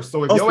it worse.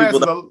 So if your ass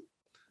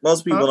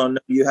most people don't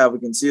know you have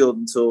it concealed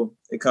until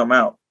it come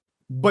out.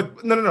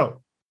 But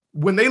no.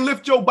 when they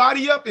lift your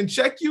body up and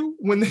check you,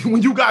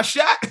 when you got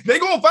shot, they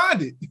gonna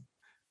find it.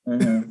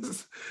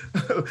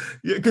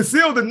 Yeah,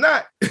 concealed or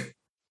not.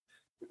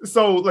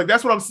 So like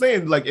that's what I'm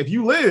saying. Like if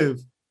you live,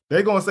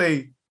 they're gonna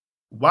say,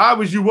 why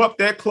was you up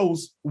that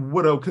close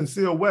with a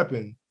concealed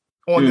weapon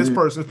on this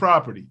person's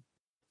property?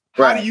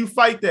 How do you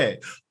fight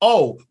that?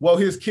 Oh, well,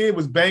 his kid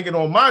was banging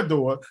on my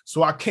door,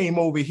 so I came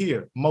over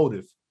here.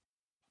 Motive.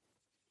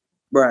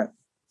 Right.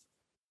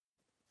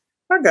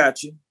 I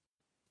got you.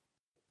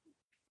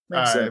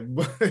 All right.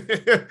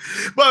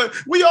 But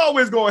we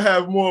always gonna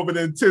have more of an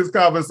intense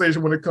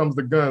conversation when it comes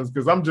to guns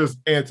because I'm just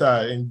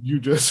anti and you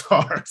just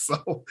are.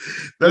 So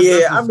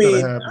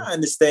I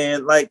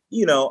understand. Like,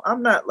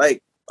 I'm not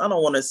like, I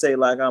don't want to say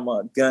like I'm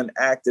a gun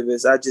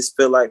activist. I just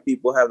feel like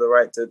people have the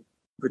right to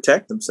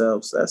protect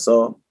themselves. That's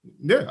all.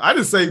 Yeah, I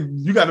just say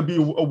you got to be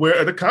aware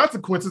of the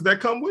consequences that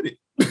come with it.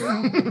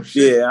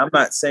 Yeah, I'm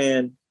not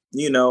saying,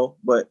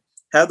 but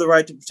have the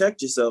right to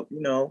protect yourself.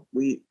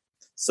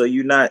 So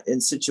you're not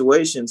in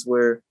situations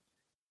where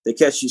they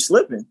catch you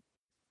slipping,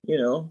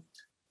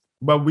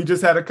 But we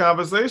just had a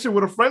conversation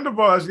with a friend of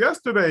ours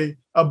yesterday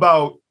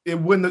about it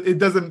when it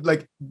doesn't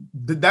like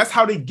that's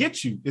how they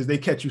get you is they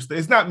catch you.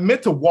 It's not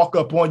meant to walk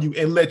up on you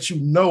and let you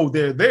know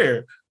they're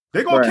there.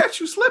 They're gonna catch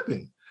you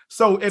slipping.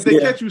 So if they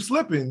catch you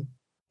slipping,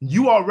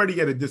 you already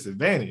at a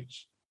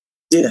disadvantage.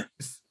 Yeah.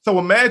 So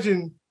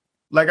imagine,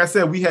 like I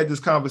said, we had this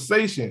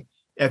conversation.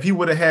 If he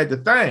would have had the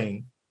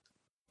thing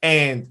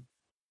and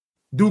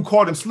dude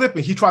caught him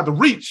slipping, he tried to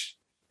reach.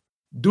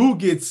 Dude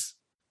gets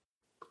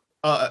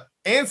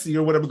antsy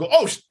or whatever. Go,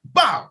 oh,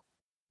 bow.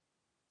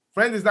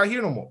 Friend is not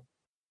here no more.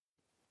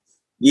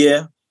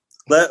 Yeah.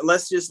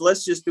 Let's just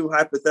do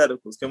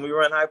hypotheticals. Can we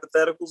run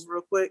hypotheticals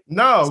real quick?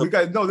 No, we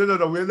got no.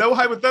 No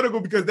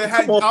hypothetical because they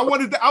had. I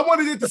wanted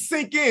it to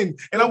sink in,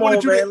 and I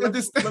wanted you to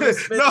understand.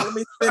 Let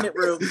me spin it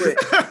real quick.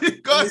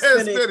 Go ahead,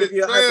 spin it.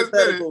 Go ahead,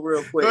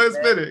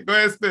 spin it. Go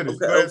ahead, spin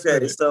it.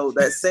 Okay. So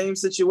that same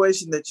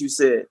situation that you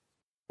said,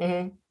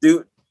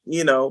 dude,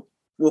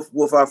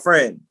 with our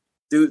friend,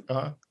 dude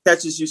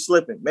catches you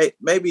slipping.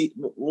 Maybe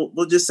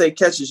we'll just say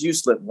catches you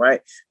slipping,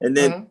 right? And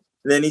then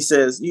he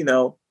says,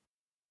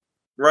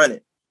 run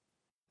it.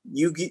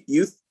 You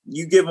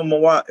give him a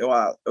wallet,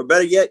 or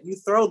better yet, you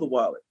throw the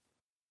wallet.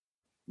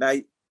 Now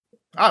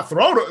I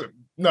throw the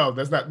no.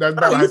 That's not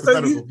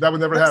hypothetical. That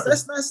would never happen.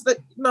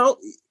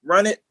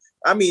 Run it.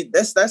 I mean,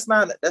 that's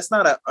not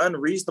an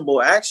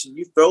unreasonable action.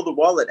 You throw the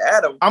wallet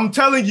at him. I'm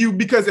telling you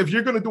because if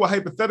you're going to do a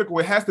hypothetical,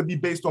 it has to be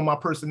based on my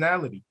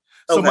personality.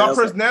 So my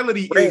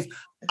personality is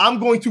I'm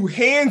going to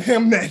hand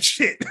him that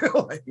shit.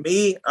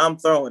 Me, I'm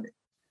throwing it.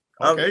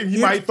 Okay, he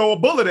might throw a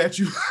bullet at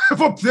you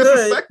if I'm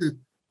disrespected.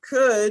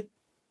 Could,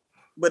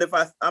 but if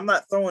I'm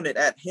not throwing it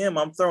at him,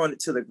 I'm throwing it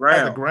to the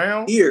ground. At the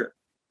ground? Here.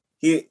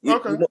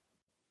 Okay.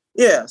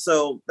 Yeah,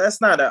 so that's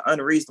not an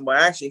unreasonable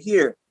action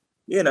here.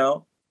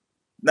 Now,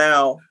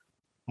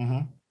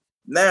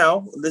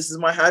 now this is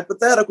my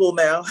hypothetical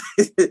now.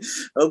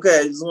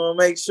 Okay, just want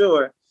to make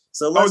sure.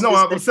 So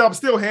I'm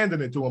still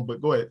handing it to him, but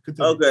go ahead.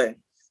 Continue. Okay,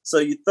 so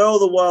you throw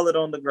the wallet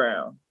on the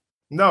ground.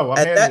 No, I'm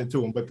handing it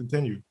to him, but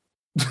continue.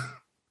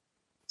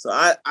 So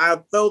I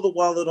throw the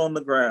wallet on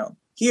the ground.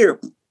 Here,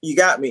 you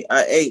got me.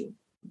 I ate.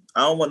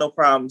 I don't want no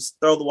problems.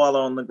 Throw the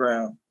wallet on the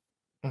ground.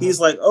 He's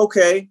like,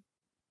 okay.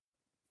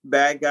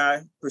 Bad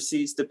guy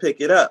proceeds to pick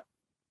it up.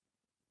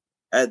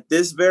 At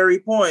this very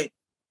point,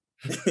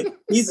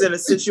 he's in a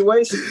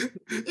situation.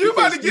 You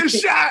about to get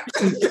shot.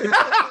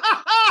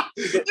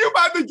 You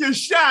about to get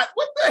shot.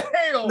 What the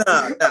hell?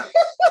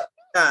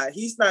 Nah,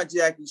 he's not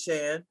Jackie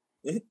Chan.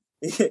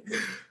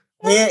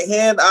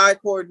 Hand-eye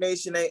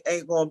coordination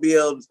ain't gonna be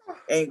able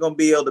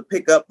to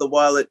pick up the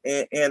wallet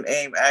and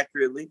aim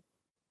accurately.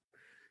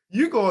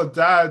 You gonna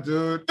die,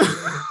 dude.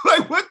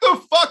 Like, what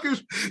the fuck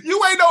is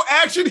you ain't no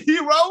action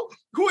hero?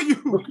 Who are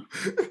you?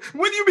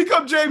 When you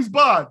become James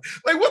Bond?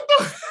 Like, what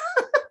the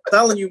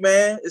telling you,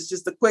 man, it's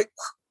just a quick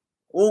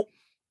whoop.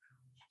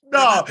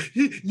 No,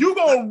 you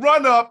gonna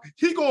run up,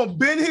 he gonna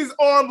bend his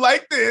arm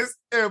like this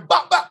and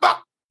bop, bop,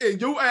 bop, and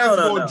your ass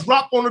gonna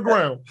drop on the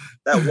ground.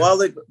 That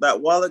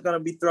wallet gonna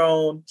be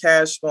thrown,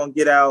 cash gonna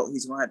get out,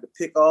 he's gonna have to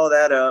pick all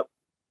that up.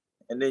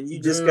 And then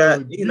you just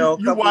got, you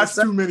watch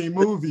too many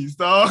movies,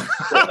 dog.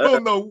 I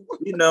don't know.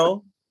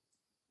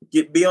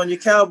 Be on your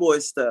cowboy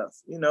stuff,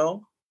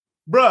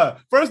 Bruh,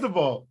 first of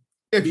all,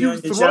 I'm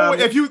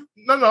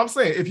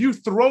saying if you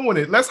throwing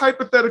it, let's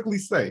hypothetically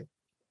say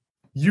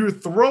you're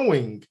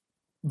throwing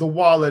the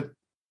wallet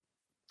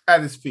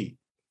at his feet.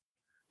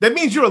 That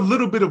means you're a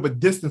little bit of a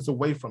distance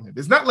away from him.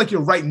 It's not like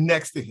you're right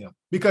next to him,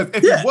 because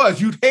if it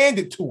was, you'd hand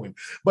it to him.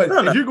 But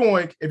if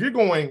you're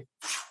going,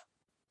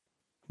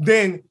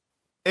 then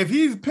if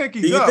he's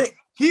picking up,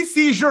 he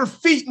sees your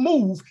feet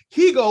move,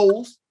 he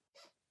goes.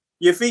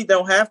 Your feet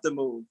don't have to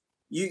move.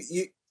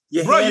 You're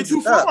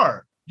too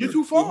far. You're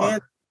too far.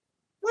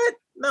 What?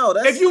 No,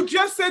 that's if you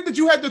just said that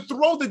you had to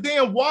throw the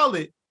damn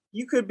wallet,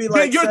 you could be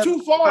like you're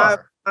too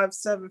far. 5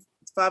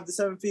 to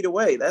 7 feet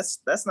away. That's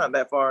not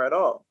that far at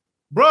all.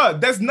 Bruh,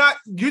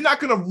 you're not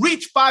gonna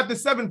reach 5 to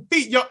 7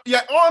 feet. Your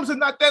arms are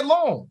not that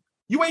long.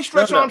 You ain't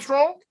Stretch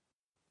Armstrong.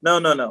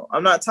 No.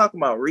 I'm not talking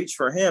about reach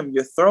for him.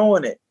 You're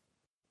throwing it.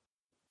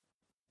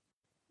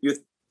 You're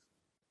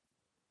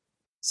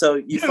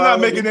not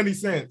making any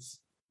sense.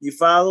 You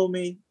follow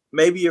me?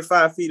 Maybe you're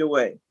 5 feet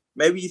away.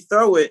 Maybe you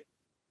throw it.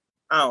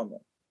 I don't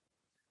know.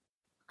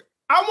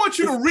 I want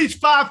you to reach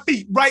 5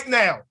 feet right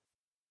now.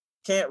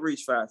 Can't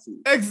reach 5 feet.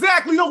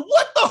 Exactly. No,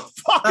 what the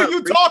fuck are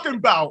you talking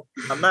about?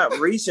 I'm not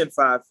reaching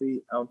 5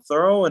 feet. I'm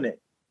throwing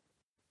it.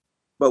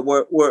 But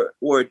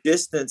we're a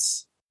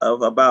distance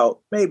of about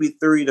maybe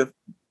 2 to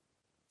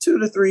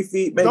 3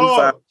 feet, maybe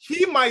 5.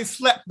 He might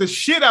slap the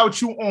shit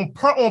out you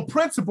on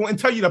principle and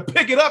tell you to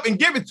pick it up and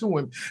give it to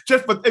him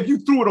just for if you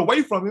threw it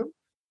away from him.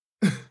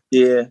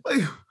 Yeah.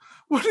 Like,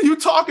 what are you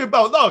talking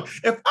about? No,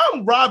 if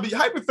I'm Robbie,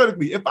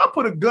 hypothetically, if I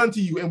put a gun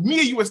to you and me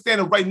and you are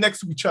standing right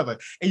next to each other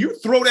and you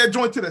throw that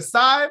joint to the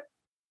side,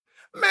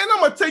 man, I'm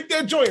gonna take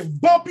that joint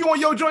and bump you on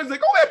your joint and say,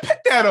 go ahead,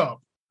 pick that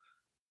up.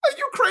 Are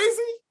you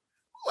crazy?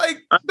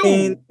 Like, dude.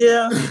 mean,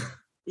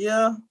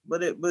 yeah,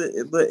 but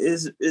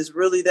is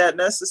really that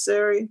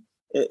necessary?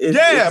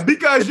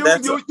 Because you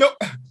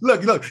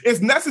look, it's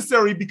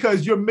necessary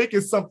because you're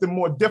making something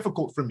more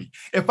difficult for me.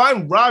 If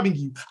I'm robbing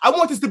you, I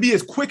want this to be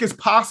as quick as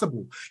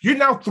possible. You're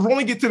now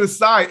throwing it to the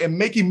side and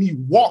making me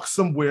walk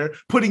somewhere,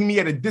 putting me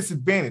at a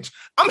disadvantage.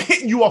 I'm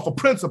hitting you off a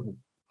principle.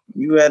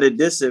 You at a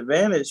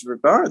disadvantage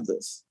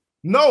regardless.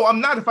 No, I'm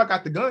not if I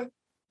got the gun.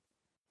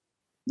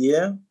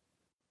 Yeah.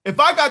 If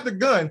I got the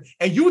gun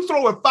and you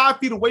throw it 5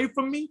 feet away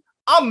from me,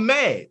 I'm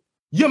mad.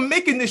 You're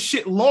making this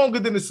shit longer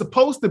than it's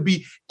supposed to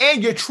be,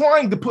 and you're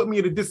trying to put me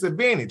at a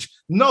disadvantage.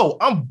 No,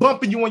 I'm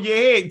bumping you on your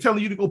head and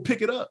telling you to go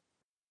pick it up.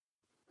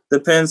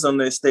 Depends on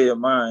their state of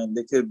mind.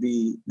 If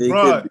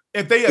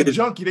they a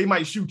junkie, they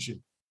might shoot you.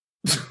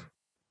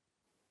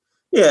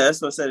 Yeah,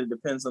 that's what I said. It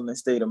depends on their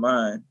state of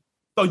mind.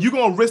 So you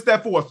gonna risk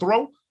that for a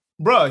throw?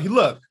 Bruh,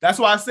 look, that's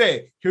why I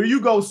said, here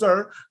you go,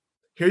 sir.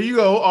 Here you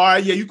go. All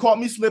right, yeah, you caught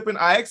me slipping.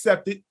 I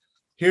accept it.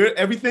 Here,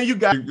 everything you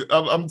got.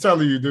 I'm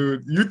telling you,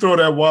 dude, you throw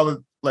that wallet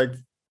like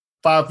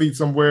 5 feet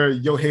somewhere,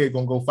 your head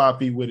gonna go 5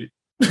 feet with it.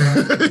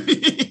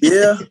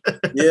 Yeah.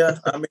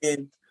 I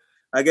mean,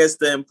 I guess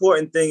the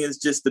important thing is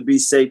just to be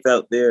safe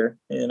out there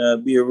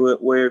and be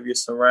aware of your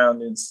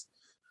surroundings.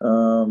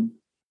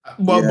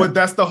 But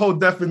that's the whole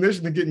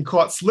definition of getting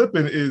caught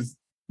slipping is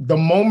the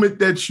moment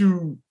that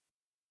you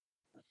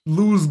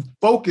lose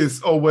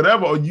focus or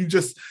whatever, or you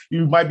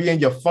might be in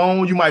your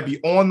phone, you might be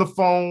on the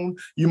phone,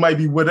 you might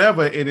be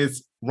whatever, and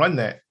it's run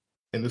that.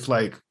 And it's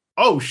like,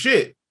 oh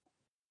shit.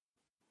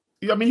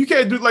 I mean, you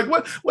can't do like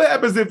what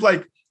happens if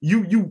like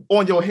you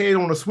on your head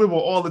on a swivel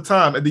all the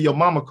time and then your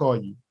mama call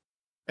you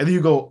and then you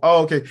go,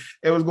 oh, okay,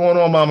 hey, what's going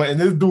on, mama? And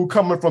this dude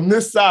coming from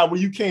this side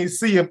where you can't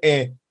see him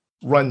and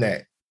run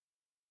that.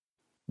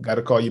 Got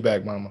to call you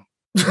back, mama.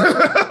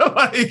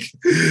 like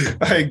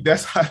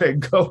that's how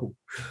that go.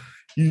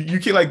 You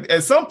can't like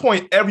at some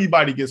point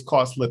everybody gets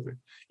caught slipping,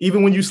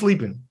 even when you're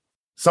sleeping.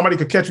 Somebody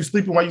could catch you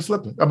sleeping while you're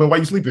slipping. I mean, while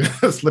you sleeping,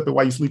 slipping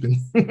while you're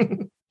sleeping.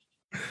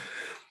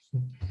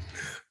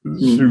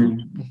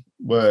 Shoot,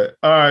 but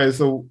all right.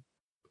 So,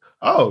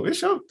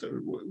 it's your.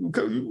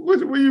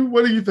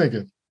 What are you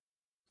thinking?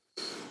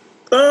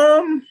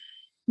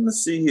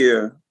 Let's see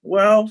here.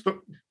 Well,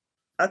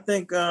 I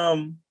think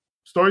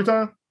story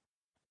time.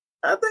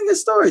 I think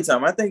it's story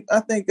time. I think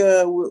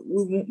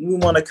we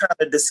want to kind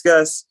of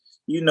discuss,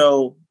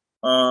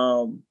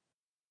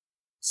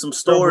 some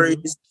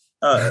stories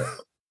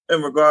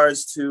in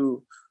regards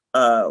to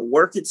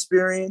work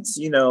experience.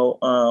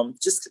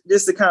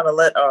 Just to kind of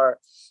let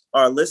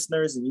our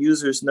listeners and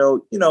users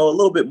know, a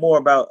little bit more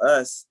about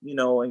us,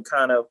 and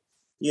kind of,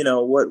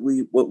 what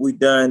we've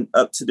done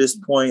up to this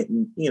point,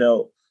 and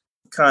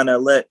kind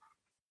of let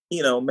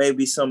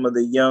maybe some of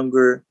the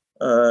younger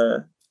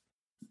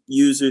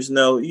users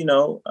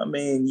know, I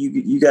mean,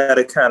 you got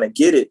to kind of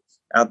get it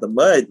out the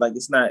mud. Like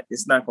it's not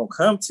gonna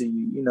come to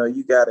you.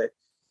 You gotta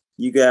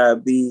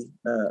be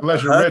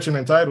unless you're rich and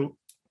entitled.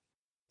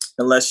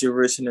 Unless you're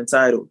rich and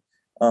entitled.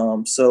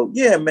 So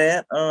yeah,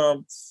 man.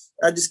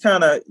 I just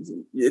kind of,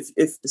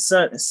 if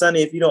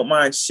Sonny, if you don't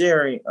mind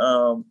sharing,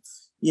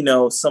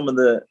 some of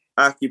the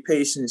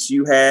occupations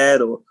you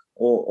had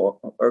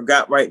or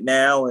got right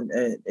now,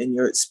 and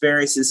your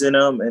experiences in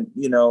them, and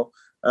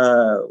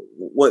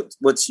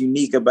what's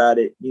unique about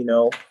it,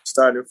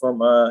 starting from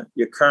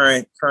your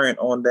current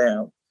on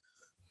down.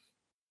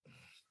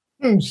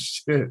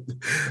 Shit,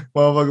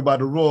 motherfucker, about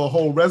to roll a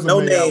whole resume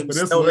no names, out for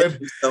this no one. Names,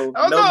 so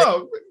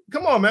no,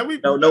 come on, man.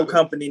 No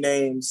company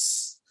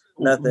names.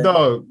 Nothing.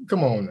 No,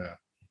 come on now.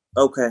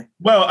 Okay.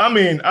 Well, I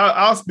mean,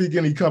 I'll speak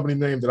any company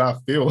name that I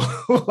feel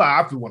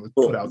I want to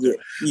put out there.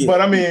 Yeah.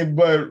 But I mean,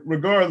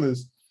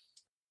 regardless,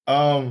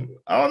 I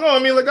don't know. I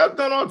mean, like I've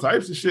done all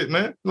types of shit,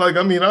 man. Like,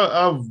 I mean,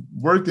 I've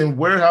worked in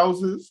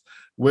warehouses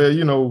where,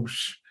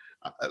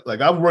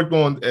 like I've worked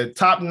on at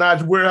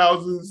top-notch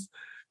warehouses,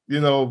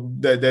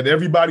 that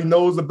everybody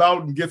knows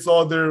about and gets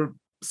all their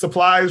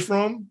supplies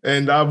from.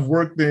 And I've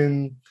worked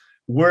in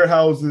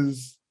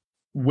warehouses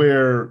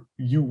where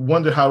you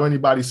wonder how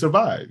anybody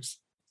survives.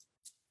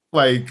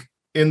 Like,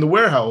 in the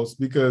warehouse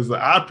because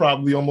I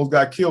probably almost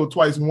got killed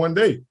twice in one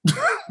day.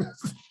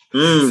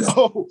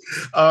 So,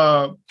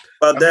 about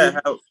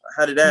that,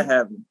 how did that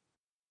happen?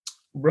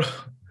 Bro,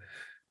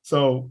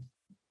 so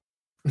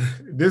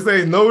this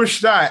ain't no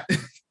shot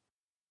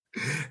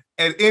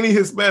at any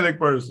Hispanic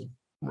person,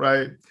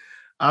 right?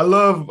 I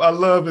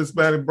love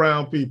Hispanic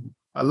brown people.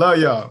 I love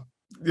y'all.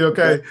 You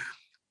okay? Yeah.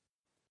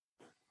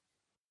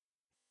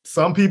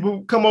 Some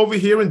people come over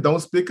here and don't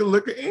speak a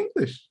lick of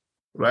English,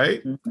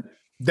 right? Mm-hmm.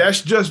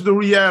 That's just the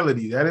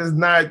reality. That is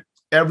not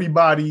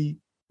everybody.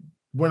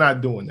 We're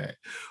not doing that.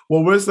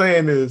 What we're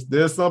saying is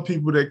there's some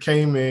people that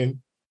came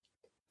in,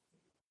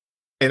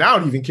 and I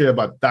don't even care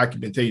about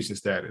documentation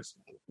status.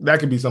 That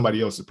could be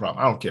somebody else's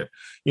problem. I don't care.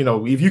 You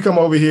know, if you come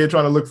over here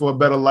trying to look for a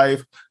better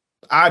life,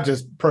 I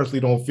just personally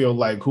don't feel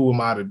like who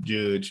am I to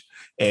judge?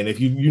 And if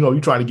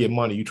you're trying to get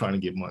money, you're trying to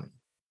get money.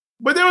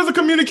 But there was a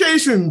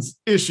communications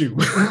issue,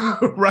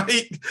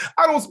 right?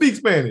 I don't speak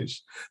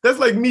Spanish. That's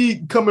like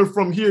me coming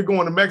from here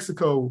going to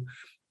Mexico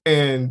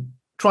and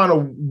trying to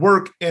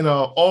work in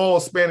an all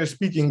Spanish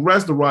speaking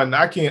restaurant. And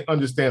I can't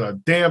understand a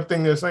damn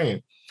thing they're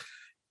saying.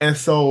 And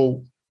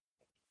so,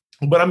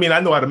 but I mean, I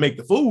know how to make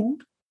the food,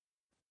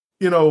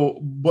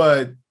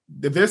 but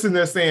if they're sitting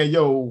there saying,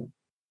 yo,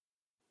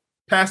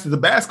 pass the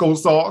Tabasco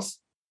sauce.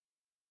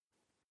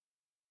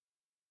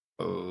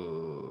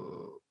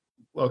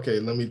 Okay,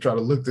 let me try to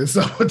look this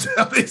up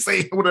until they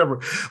say whatever.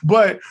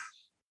 But,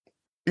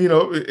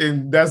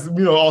 and that's,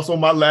 also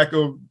my lack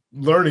of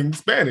learning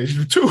Spanish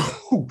too.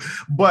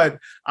 But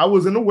I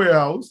was in the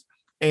warehouse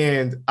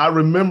and I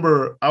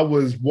remember I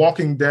was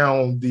walking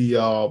down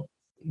the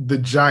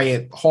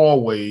giant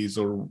hallways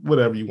or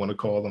whatever you want to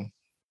call them.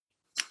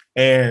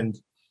 And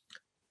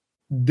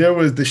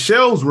the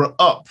shelves were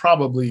up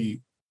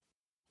probably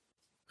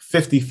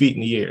 50 feet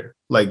in the air,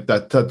 like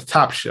the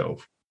top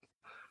shelf.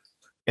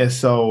 And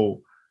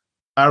so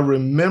I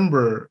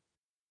remember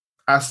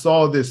I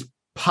saw this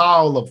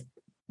pile of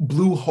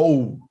blue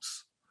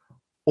hose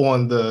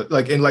on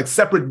in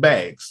separate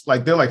bags,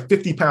 like they're like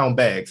 50-pound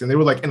bags, and they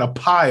were like in a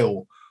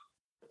pile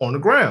on the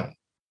ground.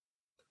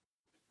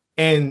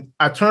 And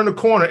I turned the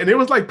corner and it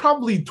was like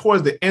probably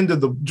towards the end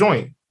of the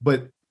joint,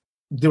 but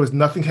there was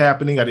nothing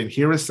happening. I didn't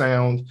hear a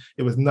sound.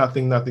 It was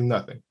nothing.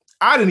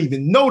 I didn't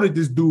even know that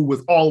this dude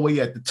was all the way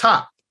at the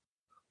top.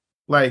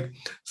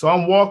 So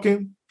I'm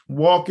walking.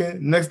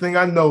 Next thing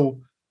I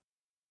know,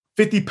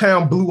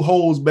 50-pound blue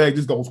hose bag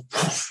just goes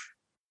whoosh,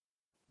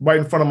 right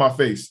in front of my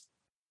face.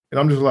 And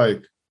I'm just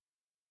like,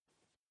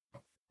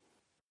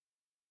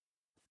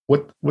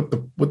 what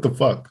the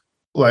fuck?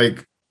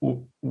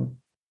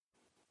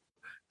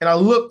 And I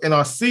look and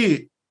I see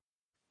it.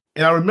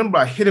 And I remember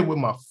I hit it with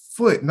my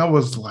foot. And I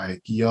was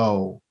like,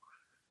 yo,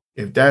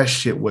 if that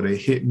shit would have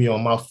hit me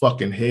on my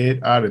fucking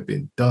head, I'd have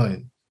been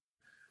done.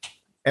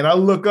 And I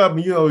look up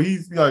and,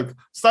 he's like,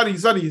 study,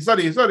 all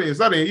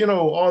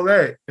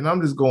that. And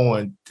I'm just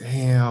going,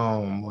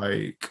 damn,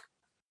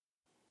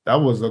 that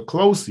was a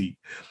closey.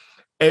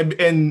 And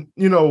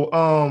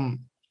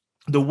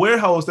the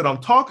warehouse that I'm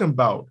talking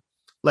about,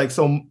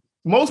 so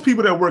most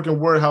people that work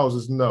in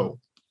warehouses know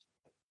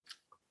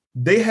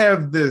they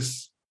have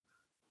this,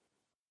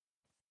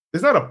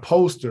 it's not a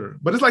poster,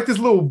 but it's like this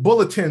little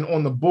bulletin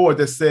on the board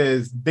that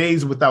says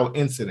days without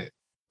incident.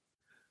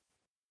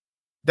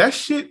 That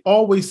shit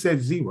always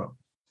said 0.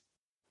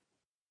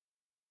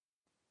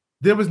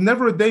 There was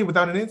never a day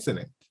without an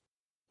incident.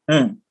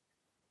 I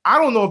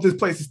don't know if this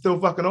place is still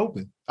fucking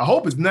open. I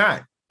hope it's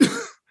not.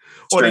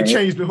 or they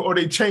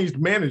changed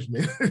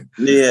management.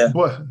 Yeah.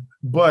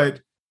 But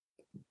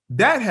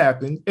that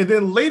happened. And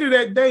then later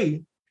that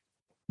day,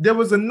 there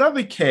was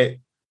another cat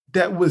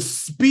that was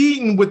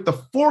speeding with the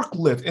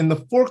forklift, and the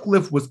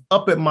forklift was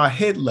up at my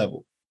head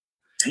level.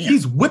 Damn.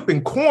 He's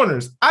whipping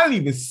corners. I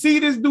didn't even see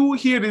this dude,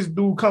 hear this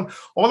dude come.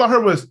 All I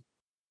heard was,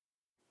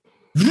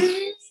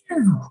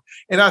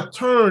 and I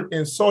turned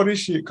and saw this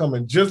shit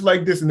coming just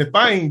like this. And if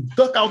I ain't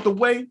duck out the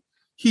way,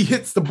 he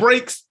hits the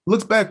brakes,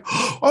 looks back.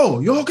 Oh,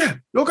 you okay?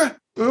 You okay?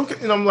 You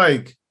okay? And I'm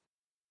like,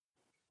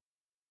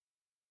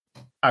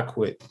 I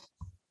quit.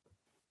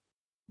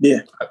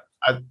 Yeah.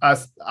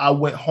 I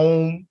went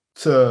home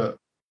to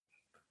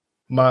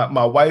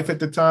my wife at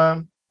the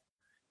time,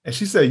 and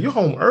she said, "You're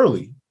home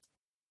early."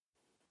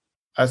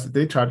 I said,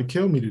 "They tried to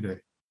kill me today.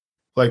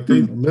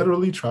 They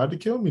literally tried to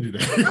kill me today."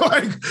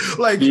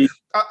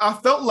 I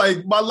felt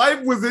like my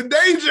life was in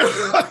danger.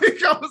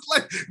 I was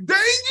like,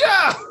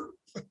 danger.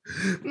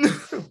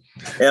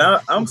 And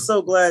I'm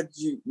so glad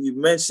you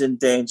mentioned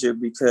danger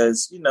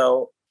because,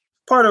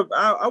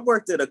 I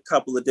worked at a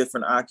couple of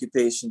different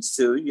occupations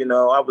too.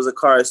 I was a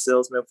car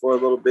salesman for a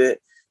little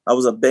bit. I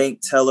was a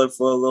bank teller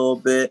for a little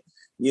bit.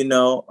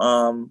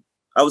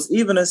 I was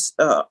even a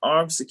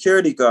armed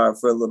security guard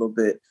for a little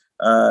bit.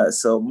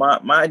 So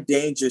my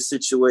danger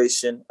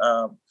situation,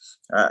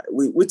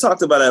 we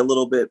talked about it a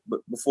little bit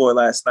before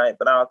last night,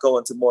 but I'll go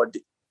into more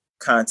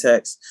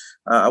context.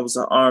 I was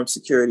an armed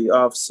security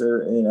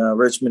officer in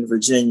Richmond,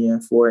 Virginia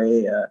for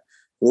a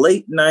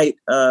late night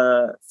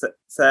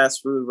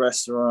fast food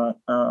restaurant.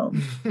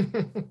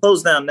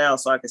 Closed down now,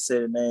 so I can say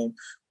the name,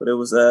 but it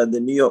was the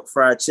New York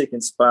fried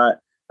chicken spot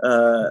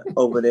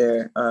over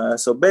there.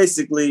 So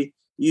basically,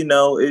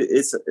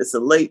 it's a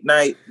late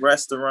night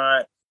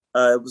restaurant.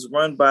 It was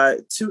run by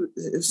two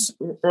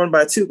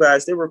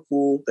guys. They were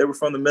cool. They were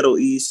from the Middle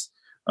East.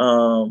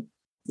 So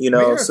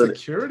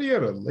security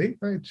at a late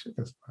night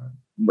chicken spot.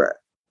 Right.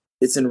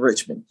 It's in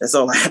Richmond. That's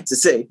all I have to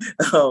say.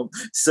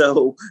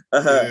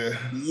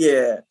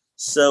 Yeah.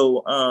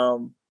 So, I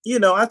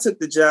took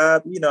the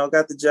job,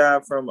 got the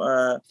job from,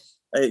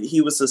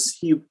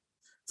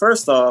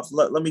 first off,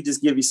 let me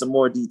just give you some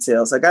more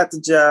details. I got the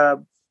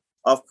job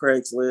off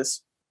Craigslist.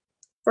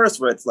 First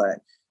red flag.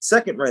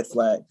 Second red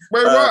flag.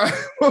 Wait, why?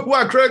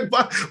 Why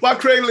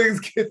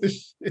Craigslist get the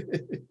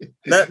shit?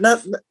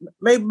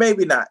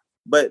 Maybe not.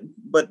 But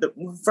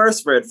the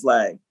first red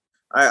flag,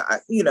 I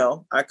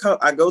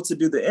go to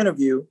do the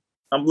interview.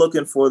 I'm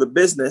looking for the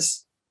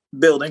business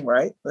building,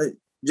 right?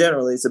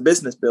 Generally, it's a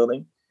business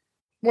building.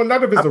 Well,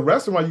 not if it's a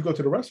restaurant. You go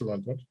to the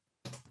restaurant, don't you?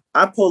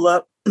 I pull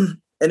up,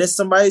 and it's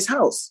somebody's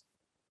house.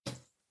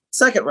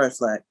 Second red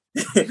flag.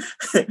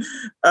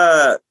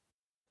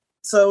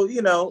 So,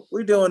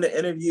 we're doing the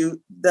interview.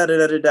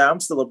 I'm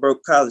still a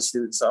broke college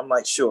student, so I'm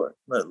like, sure,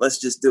 let's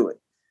just do it.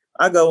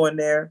 I go in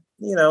there.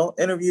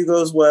 Interview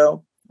goes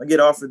well. I get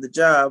offered the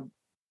job.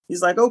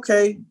 He's like,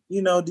 okay,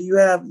 do you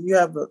have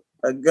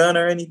a gun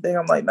or anything?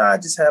 I'm like, nah, I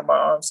just have my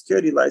armed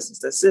security license.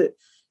 That's it.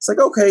 It's like,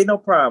 okay, no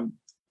problem.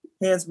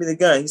 Hands me the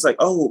gun. He's like,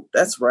 oh,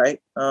 that's right.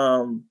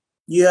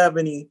 You have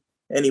any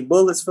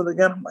bullets for the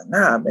gun? I'm like,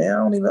 nah, man, I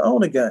don't even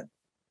own a gun.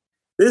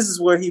 This is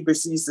where he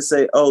proceeds to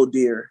say, oh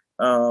dear,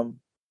 I'm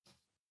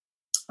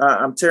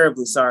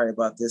terribly sorry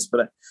about this,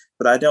 but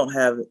I don't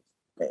have it.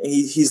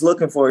 He's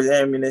looking for his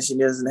ammunition.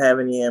 He doesn't have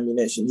any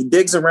ammunition. He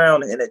digs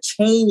around in a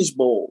change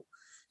bowl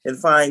and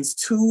finds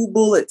 2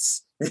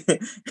 bullets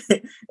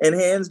and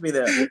hands me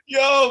them.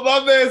 Yo,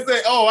 my man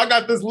say, oh, I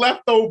got this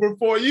leftover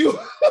for you.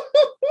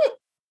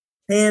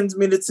 Hands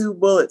me the 2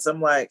 bullets.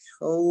 I'm like,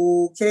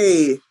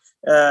 okay.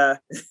 All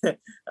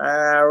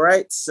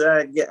right. So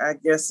I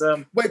guess.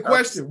 Wait,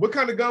 question. What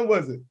kind of gun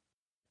was it?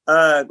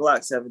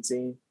 Glock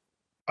 17.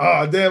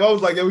 Oh, damn. I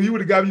was like, yo, you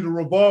would have got me the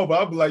revolver.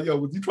 I'd be like, yo,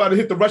 was you trying to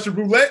hit the Russian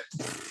roulette?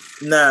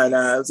 Nah,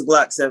 it was a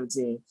Glock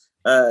 17.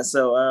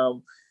 So, I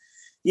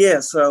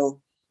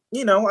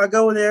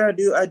go there, I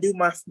do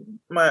my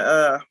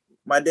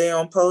day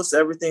on post,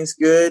 everything's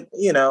good,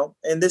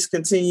 and this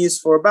continues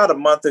for about a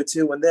month or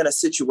two, and then a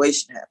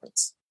situation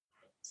happens.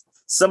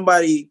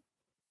 Somebody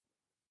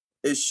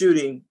is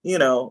shooting,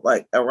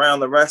 like around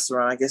the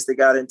restaurant. I guess they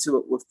got into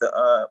it with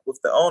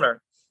the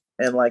owner,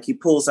 and like he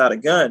pulls out a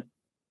gun.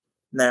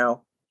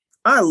 Now,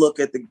 I look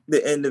at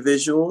the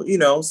individual,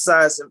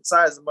 size him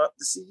up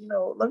to see,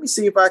 let me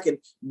see if I can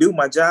do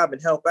my job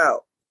and help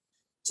out.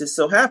 Just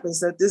so happens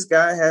that this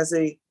guy has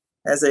a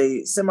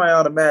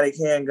semi-automatic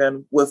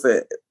handgun with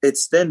a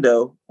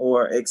extendo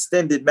or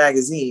extended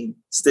magazine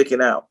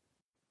sticking out.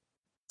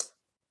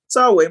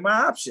 So I weigh my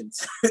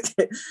options.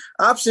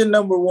 Option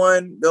number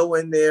 1, go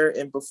in there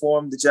and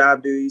perform the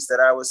job duties that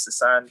I was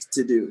assigned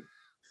to do.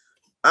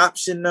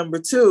 Option number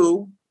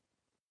 2,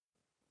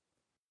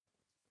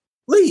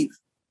 leave.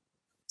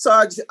 So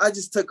I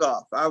just took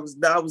off. I was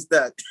done.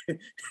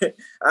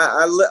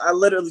 I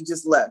literally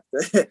just left.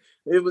 It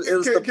was.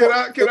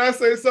 Can I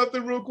say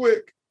something real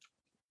quick?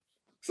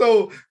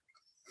 So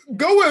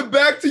going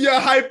back to your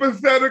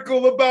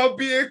hypothetical about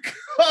being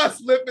caught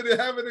slipping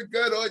and having a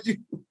gun on you,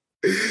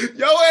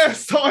 your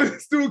ass saw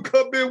this dude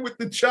come in with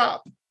the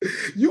chop.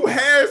 You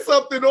had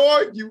something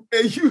on you,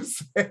 and you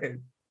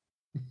said,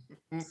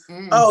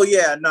 "Oh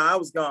yeah, no, I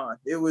was gone.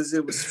 It was."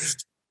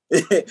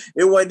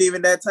 It wasn't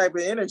even that type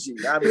of energy.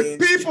 I mean,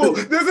 people,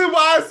 this is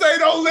why I say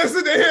don't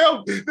listen to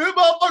him. This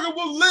motherfucker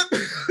will lip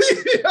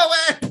your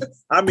ass.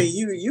 I mean,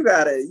 you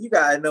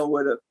gotta know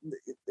where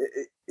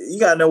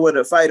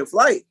to fight or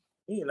flight.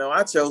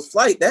 I chose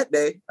flight that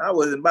day. I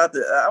wasn't about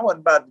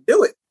to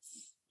do it.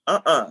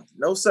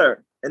 No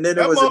sir. And then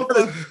there was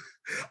another.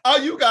 Oh,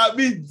 you got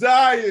me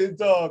dying,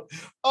 dog.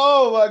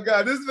 Oh my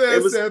God. This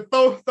man said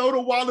throw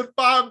the wallet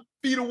 5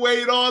 feet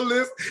away and all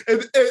this.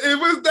 And it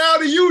was down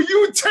to you.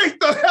 You take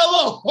the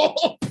hell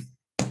off.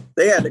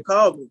 They had to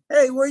call me.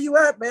 Hey, where you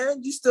at,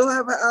 man? You still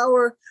have an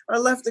hour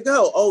left to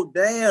go. Oh,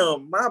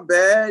 damn, my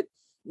bad.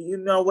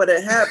 What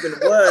had happened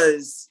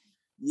was,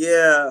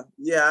 I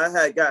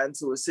had gotten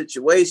to a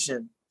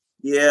situation.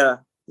 Yeah,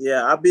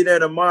 I'll be there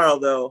tomorrow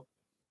though.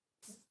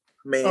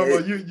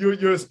 Man,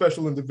 you're a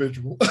special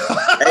individual.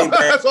 Hey, man.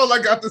 That's all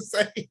I got to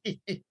say.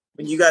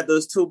 When you got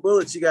those 2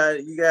 bullets, you got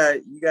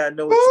to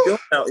know what you're doing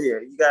out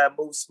here. You got to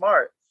move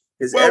smart.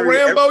 Well,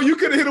 Rambo, you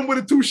could have hit him with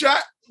a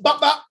 2-shot. Bop,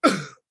 bop.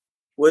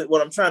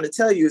 What I'm trying to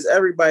tell you is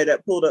everybody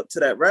that pulled up to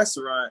that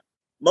restaurant,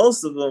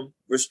 most of them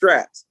were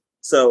strapped.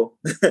 So,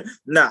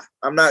 nah,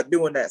 I'm not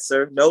doing that,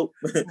 sir. Nope.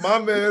 My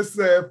man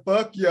said,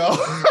 "Fuck y'all."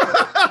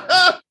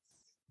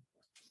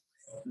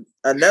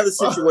 Another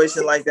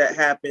situation like that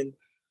happened,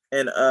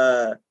 and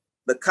the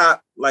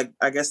cop, like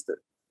I guess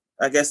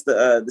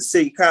the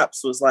city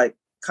cops was like,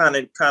 kind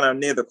of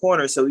near the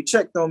corner. So he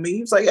checked on me.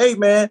 He was like, "Hey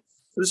man, I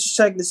was just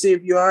checking to see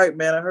if you're all right,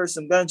 man. I heard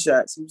some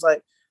gunshots." He was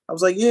like, I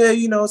was like, "Yeah,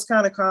 it's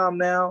kind of calm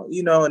now,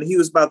 and he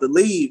was about to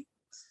leave.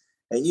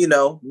 And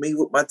me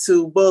with my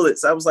 2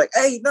 bullets, I was like,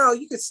 "Hey, no,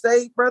 you can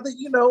stay, brother.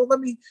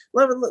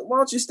 Why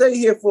don't you stay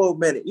here for a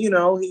minute?" He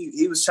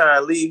was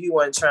trying to leave. He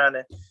wasn't trying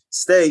to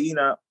stay.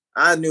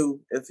 I knew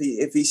if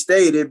he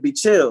stayed, it'd be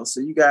chill. So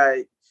you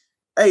guys,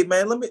 hey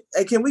man,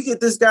 can we get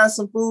this guy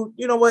some food?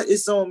 You know what?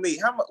 It's on me.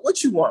 How much?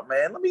 What you want,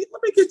 man? Let me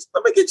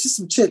get you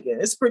some chicken.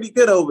 It's pretty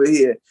good over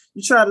here.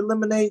 You tried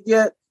lemonade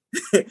yet?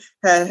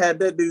 had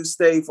that dude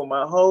stay for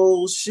my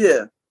whole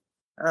shift.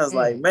 I was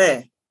like,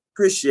 man,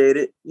 appreciate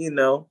it.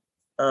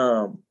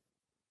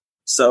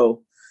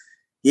 So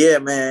yeah,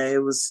 man, it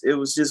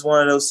was just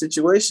one of those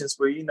situations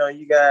where you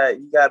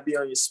gotta be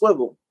on your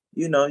swivel.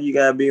 You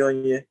gotta be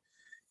on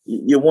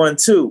your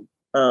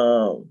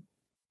 1-2.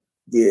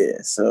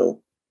 Yeah.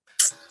 So.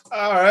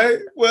 All right.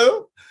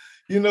 Well,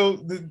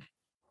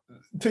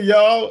 to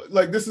y'all,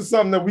 like this is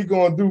something that we're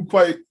gonna do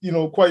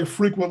quite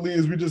frequently.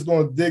 Is we're just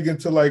gonna dig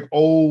into like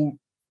old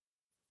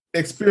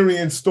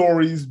experience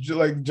stories,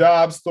 like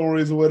job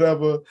stories or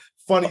whatever,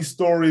 funny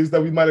stories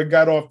that we might have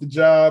got off the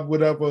job,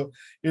 whatever,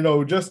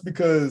 just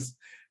because,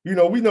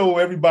 we know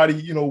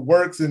everybody,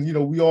 works and,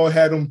 we all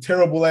had them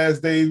terrible ass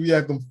days. We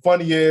have them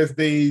funny ass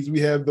days. We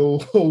have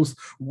those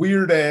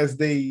weird ass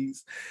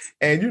days.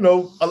 And,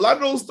 a lot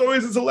of those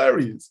stories is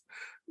hilarious.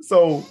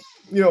 So,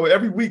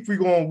 every week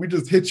we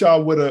just hit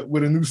y'all with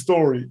a new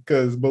story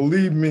because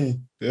believe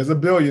me, there's a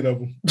billion of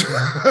them.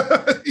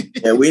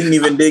 Yeah, we didn't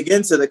even dig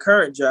into the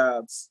current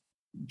jobs.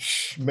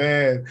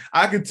 Man,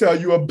 I could tell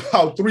you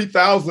about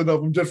 3,000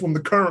 of them just from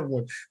the current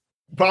one,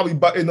 probably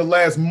in the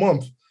last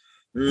month.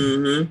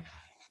 Mm-hmm.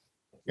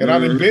 And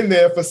I've been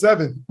there for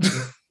 7.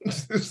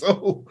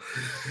 So,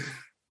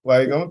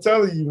 like, I'm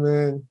telling you,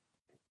 man.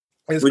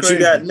 It's what crazy.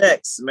 You got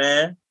next,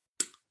 man?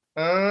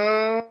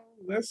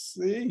 Let's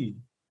see.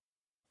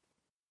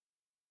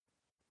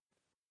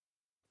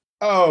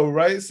 All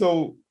right.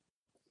 So,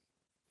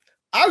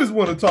 I just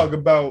want to talk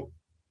about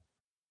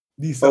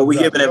these. Oh, we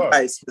giving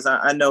advice because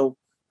I know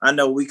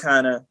we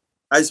kind of.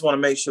 I just want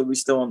to make sure we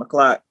still on the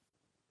clock.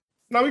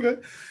 No, we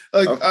good.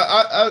 Like okay.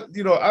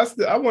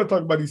 I want to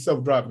talk about these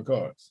self-driving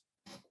cars.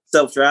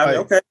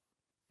 Self-driving, okay.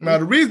 Now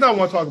the reason I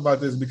want to talk about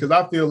this is because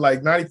I feel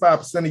like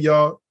 95% of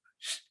y'all,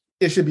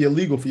 it should be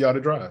illegal for y'all to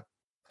drive.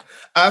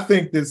 I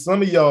think that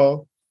some of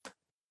y'all,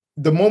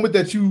 the moment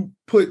that you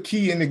put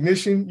key in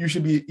ignition, you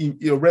should be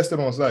arrested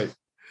on site.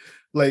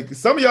 Like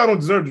some of y'all don't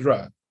deserve to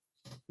drive.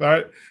 All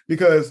right,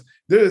 because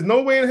there is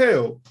no way in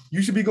hell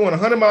you should be going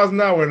 100 miles an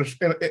hour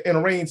in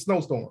a rain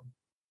snowstorm.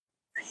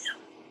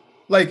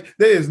 Like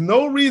there is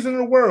no reason in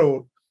the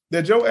world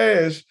that your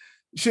ass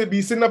should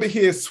be sitting up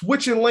here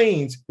switching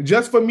lanes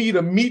just for me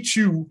to meet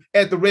you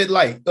at the red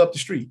light up the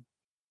street.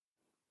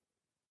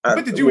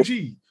 What did you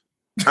achieve?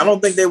 I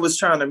don't think they was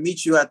trying to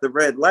meet you at the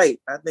red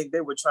light. I think they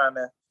were trying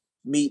to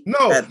meet.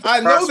 No, I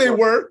know they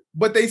were,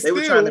 but they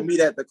were trying to meet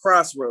at the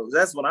crossroads.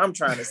 That's what I'm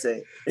trying to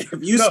say.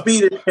 If you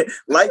speeded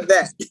like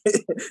that,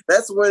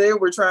 that's where they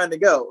were trying to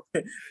go.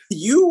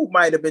 You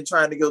might have been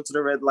trying to go to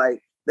the red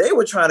light. They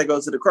were trying to go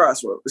to the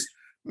crossroads.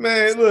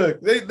 Man,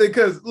 look,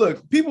 because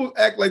people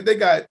act like they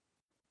got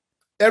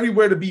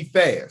everywhere to be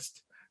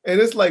fast, and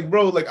it's like,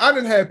 bro, like I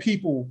didn't have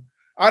people.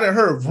 I didn't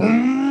heard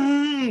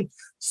vroom,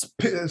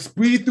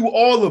 speed through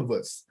all of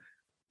us,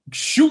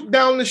 shoot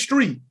down the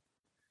street.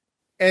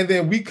 And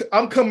then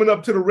I'm coming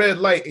up to the red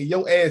light and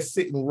your ass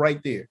sitting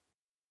right there.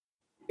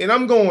 And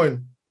I'm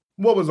going,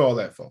 what was all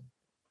that for?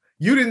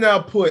 You did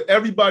not put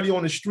everybody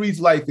on the street's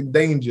life in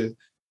danger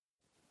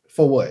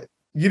for what?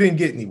 You didn't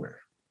get anywhere.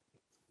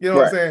 You know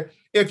what I'm saying?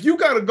 If you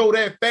got to go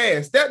that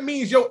fast, that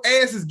means your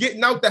ass is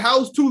getting out the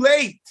house too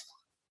late.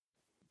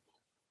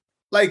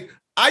 Like,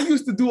 I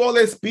used to do all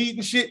that speed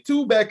and shit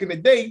too back in the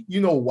day.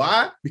 You know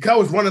why? Because I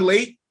was running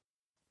late.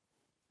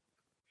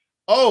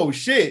 Oh,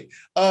 shit.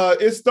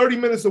 It's 30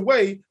 minutes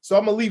away, so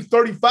I'm going to leave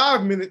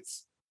 35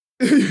 minutes,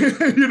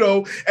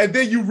 and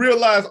then you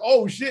realize,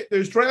 oh, shit,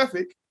 there's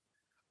traffic.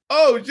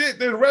 Oh, shit,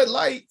 there's red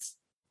lights.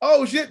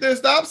 Oh, shit, there's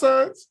stop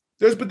signs.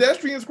 There's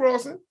pedestrians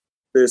crossing.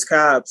 There's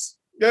cops.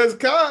 There's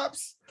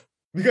cops.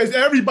 Because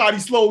everybody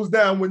slows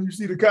down when you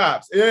see the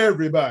cops.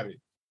 Everybody.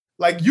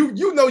 Like, you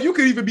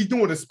could even be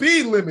doing a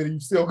speed limit and you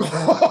still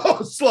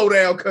go slow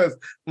down because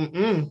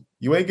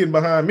you ain't getting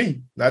behind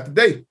me. Not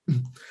today.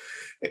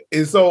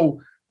 And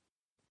so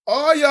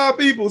all y'all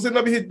people sitting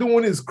up here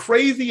doing this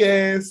crazy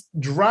ass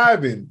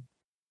driving.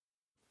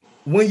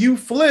 When you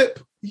flip,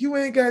 you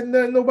ain't got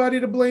nobody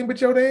to blame but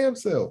your damn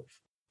self.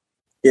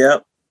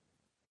 Yep.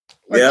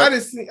 Like I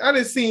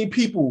just seen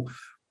people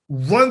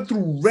run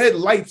through red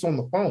lights on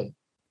the phone.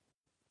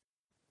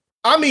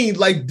 I mean,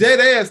 like dead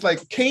ass,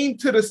 like came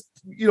to the,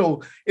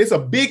 it's a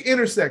big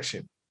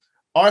intersection.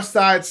 Our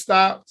side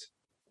stopped.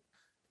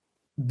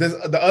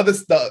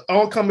 The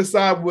oncoming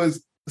side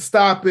was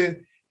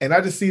stopping. And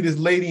I just see this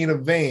lady in a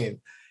van.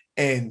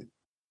 And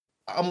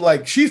I'm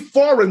like, she's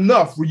far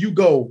enough where you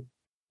go,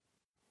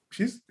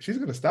 she's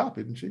going to stop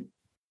it, isn't she?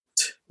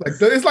 Like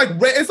it's like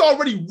red, it's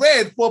already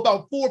red for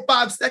about 4 or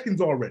 5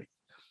 seconds already.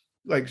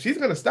 Like she's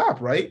gonna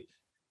stop, right?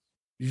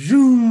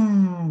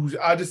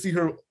 I just see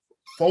her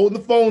fold the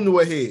phone to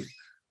her head.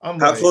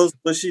 How close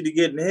was she to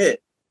getting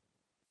hit?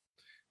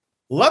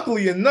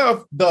 Luckily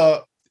enough,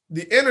 the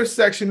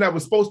intersection that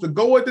was supposed to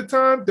go at the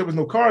time, there was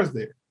no cars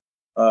there.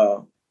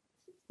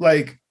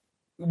 Like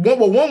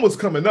one was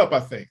coming up,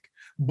 I think,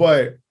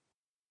 but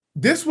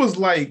this was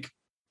like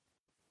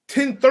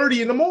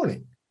 10:30 in the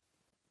morning.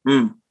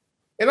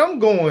 And I'm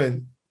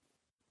going,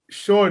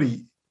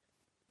 shorty,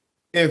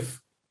 if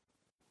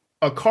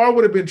a car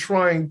would have been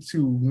trying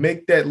to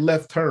make that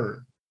left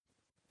turn,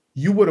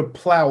 you would have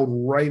plowed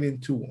right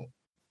into him.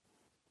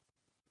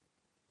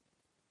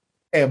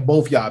 And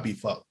both y'all be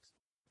fucked.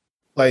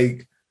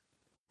 Like,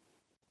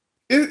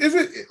 is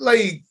it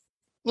like,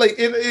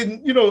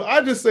 and you know,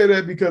 I just say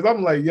that because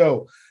I'm like,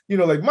 yo, you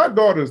know, like my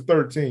daughter's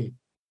 13.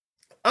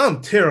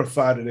 I'm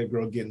terrified of that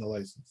girl getting a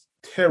license.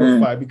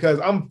 Terrified because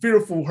I'm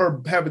fearful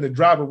her having to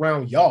drive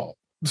around y'all.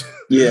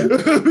 Yeah.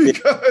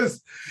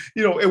 Because,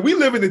 you know, and we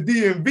live in the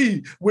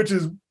DMV, which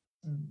is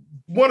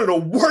one of the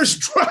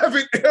worst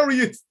driving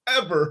areas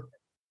ever.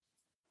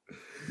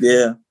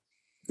 Yeah.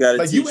 Got to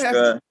like teach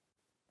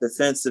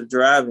defensive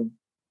driving.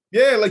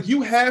 Yeah, like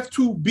you have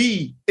to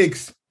be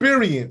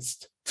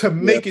experienced to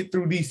make it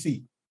through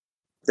DC.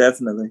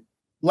 Definitely.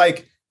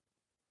 Like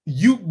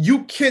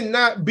you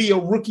cannot be a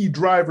rookie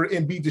driver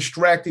and be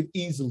distracted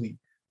easily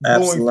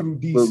going through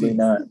DC. Absolutely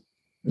not.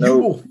 Nope. You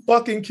will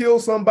fucking kill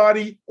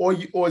somebody, or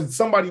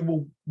somebody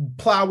will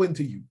plow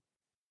into you.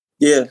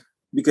 Yeah,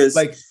 because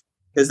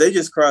they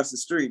just cross the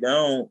street.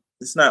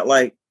 It's not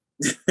like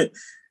you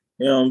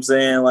know what I'm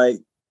saying. Like,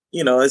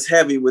 you know, it's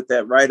heavy with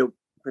that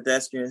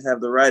pedestrians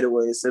have the right of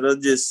way, so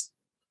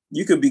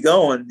you could be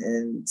going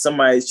and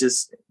somebody's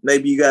just,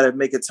 maybe you got to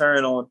make a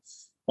turn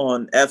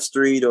on F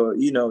Street or,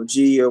 you know,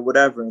 G or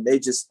whatever, and they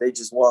just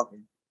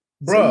walking.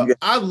 Bruh, so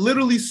I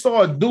literally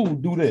saw a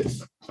dude do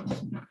this.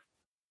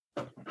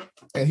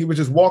 And he was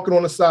just walking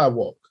on the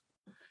sidewalk.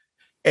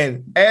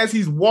 And as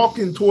he's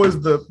walking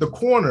towards the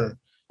corner,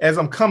 as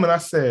I'm coming, I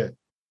said,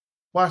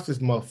 watch this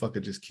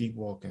motherfucker just keep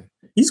walking.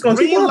 He's going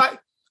to keep walking.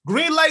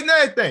 Green light and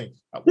everything.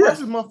 Watch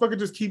this motherfucker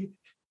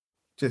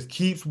just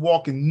keeps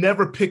walking,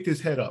 never picked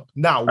his head up.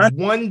 Not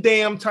one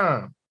damn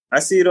time. I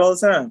see it all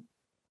the time.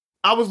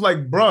 I was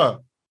like,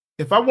 bruh,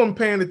 if I wasn't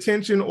paying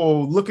attention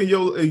or looking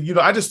you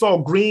know, I just saw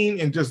green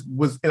and just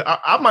was, and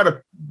I might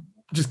have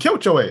just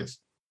killed your ass.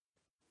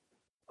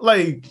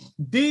 Like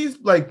these,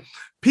 like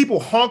people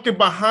honking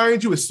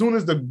behind you as soon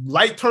as the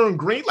light turned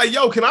green. Like,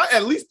 yo, can I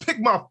at least pick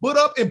my foot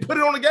up and put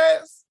it on the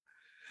gas?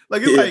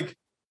 Like, it's like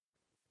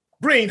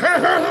green,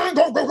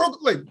 go.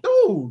 Like,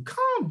 dude,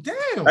 calm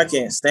down. I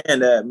can't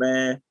stand that,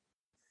 man.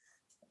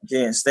 I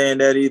can't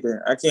stand that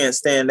either. I can't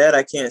stand that.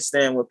 I can't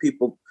stand when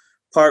people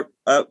park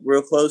up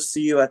real close to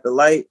you at the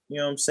light. You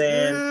know what I'm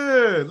saying?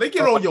 Yeah, they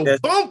get on your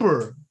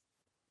bumper.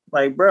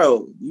 Like,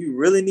 bro, you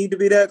really need to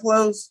be that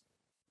close?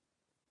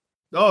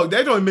 Oh,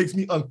 that only makes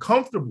me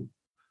uncomfortable.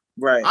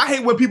 Right. I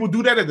hate when people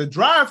do that at the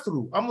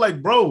drive-thru. I'm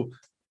like, bro,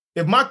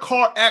 if my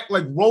car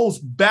rolls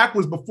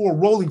backwards before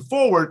rolling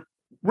forward,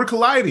 we're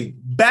colliding.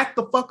 Back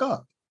the fuck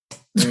up.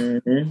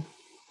 Mm-hmm.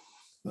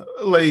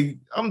 Like,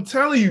 I'm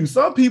telling you,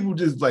 some people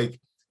just like,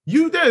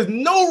 there's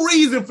no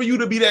reason for you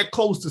to be that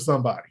close to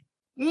somebody.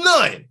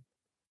 None.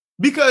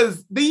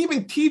 Because they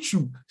even teach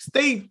you,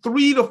 stay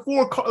 3 to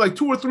 4 cars,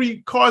 2 or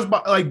 3 cars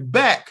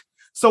back.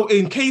 So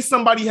in case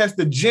somebody has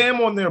to jam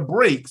on their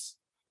brakes,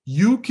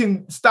 you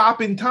can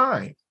stop in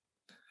time.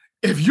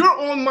 If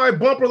you're on my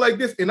bumper like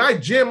this and I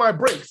jam my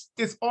brakes,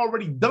 it's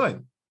already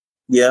done.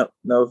 Yeah,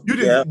 no, you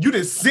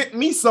didn't sent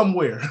me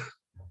somewhere.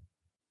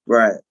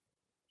 Right.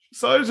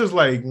 So it's just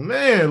like,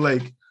 man,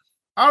 like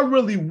I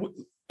really,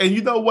 and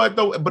you know what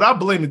though? But I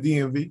blame the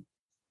DMV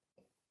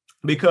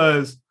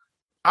because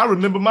I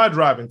remember my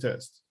driving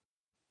test.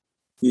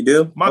 You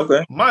do?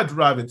 My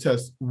driving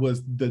test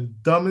was the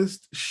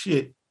dumbest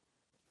shit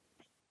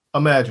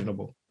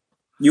imaginable.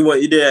 You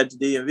did at the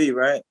DMV,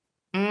 right?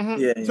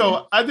 Mm-hmm. Yeah.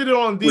 So I did it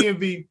on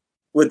DMV.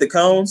 With the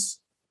cones?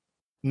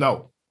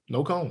 No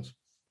cones.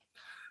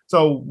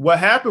 So what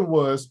happened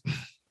was,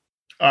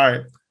 all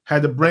right,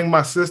 had to bring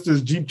my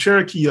sister's Jeep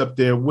Cherokee up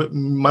there.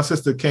 My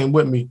sister came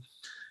with me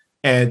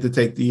and to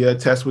take the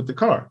test with the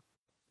car.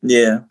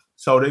 Yeah.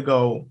 So they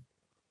go,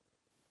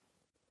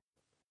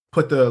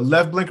 put the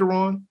left blinker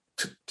on,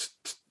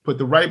 put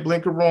the right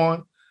blinker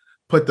on,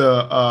 put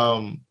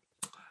the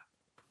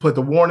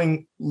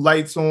warning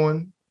lights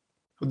on,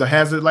 the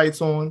hazard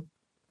lights on.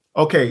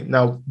 Okay,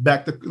 now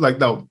back to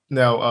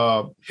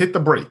now hit the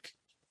brake.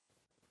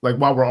 Like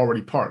while we're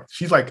already parked.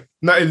 She's like,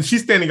 no, and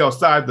she's standing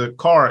outside the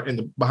car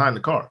behind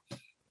the car,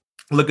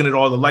 looking at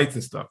all the lights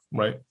and stuff,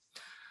 right?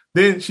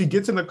 Then she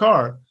gets in the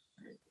car.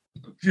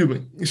 Excuse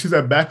me. She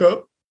said, back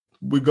up.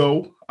 We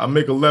go. I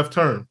make a left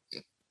turn.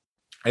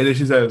 And then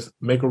she says,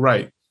 make a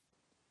right.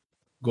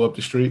 Go up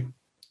the street.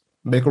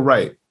 Make a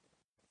right.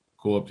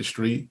 Go up the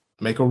street.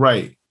 Make a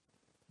right.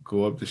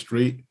 Go up the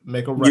street.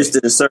 Make a right. Just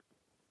did a circle.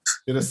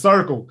 Did a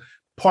circle.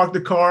 park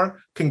the car.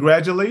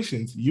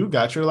 Congratulations, you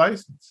got your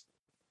license.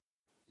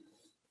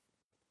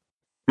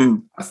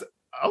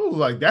 I was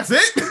like, that's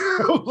it?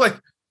 I was like,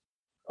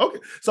 okay.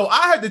 So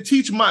I had to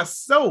teach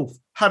myself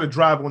how to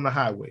drive on the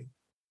highway.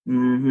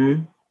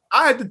 Mm-hmm.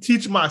 I had to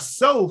teach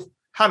myself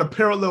how to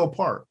parallel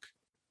park.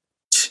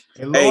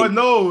 And Lord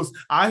knows,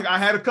 I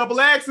had a couple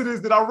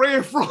accidents that I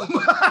ran from.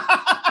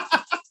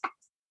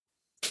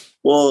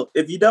 Well,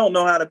 if you don't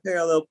know how to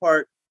parallel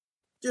park,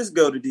 just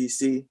go to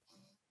DC.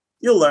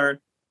 You'll learn.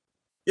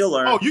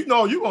 Oh, you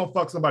know you're going to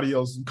fuck somebody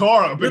else's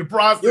car up in the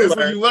process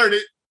when you learn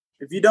it.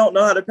 If you don't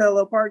know how to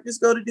parallel park,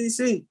 just go to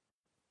DC.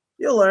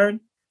 You'll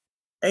learn.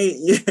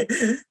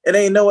 It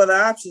ain't no other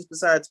options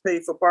besides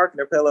pay for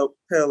parking or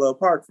parallel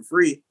park for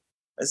free.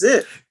 That's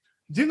it.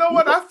 Do you know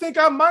what? I think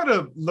I might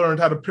have learned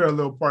how to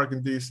parallel park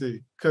in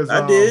DC because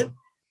I did.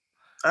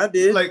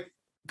 Like,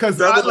 because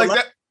I like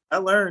that. I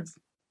learned.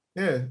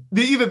 Yeah,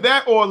 either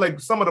that or like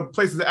some of the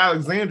places in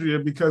Alexandria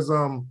because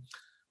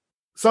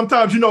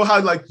sometimes you know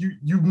how like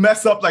you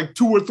mess up like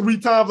 2 or 3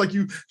 times, like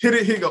you hit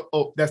it, go,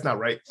 oh, that's not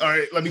right. All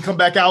right, let me come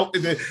back out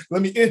and then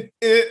let me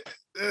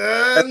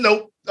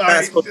nope. All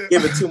right. Supposed to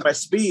give it too much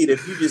speed.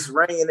 If you just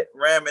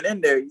ramming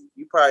in there,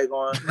 you probably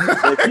going.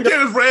 If you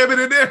just ram it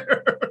in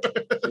there.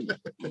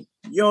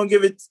 You don't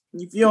give it.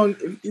 If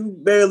you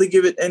barely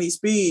give it any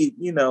speed,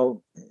 you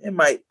know it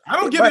might. I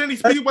don't give it any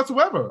speed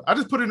whatsoever. I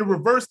just put it in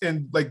reverse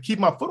and like keep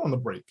my foot on the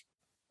brake.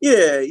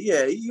 Yeah.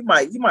 You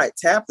might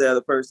tap the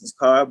other person's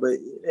car, but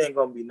it ain't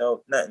gonna be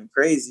nothing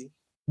crazy.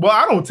 Well,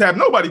 I don't tap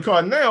nobody's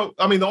car now.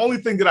 I mean, the only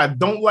thing that I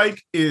don't like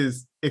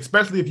is,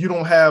 especially if you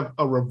don't have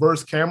a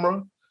reverse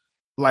camera,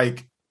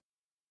 like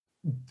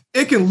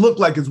it can look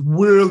like it's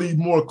really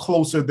more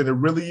closer than it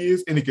really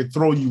is, and it can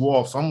throw you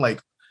off. So I'm like,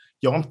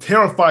 yo, I'm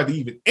terrified to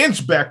even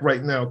inch back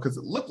right now because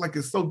it looked like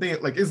it's so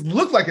damn, like it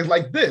looked like it's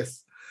like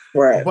this.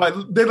 Right.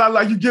 But then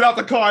you get out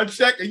the car and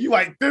check and you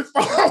like this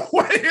far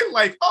away.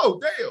 Like,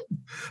 oh damn,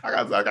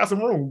 I got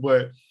some room.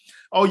 But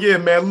oh yeah,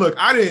 man, look,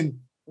 I didn't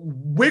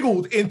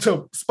wiggled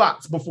into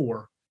spots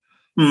before.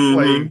 Mm-hmm.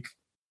 Like,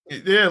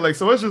 yeah, like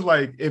so it's just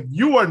like if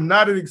you are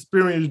not an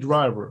experienced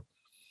driver,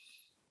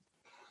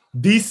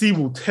 DC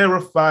will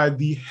terrify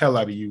the hell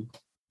out of you.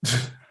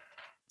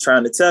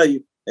 Trying to tell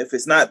you. If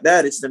it's not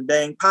that, it's them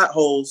dang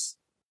potholes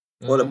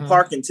or the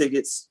parking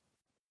tickets.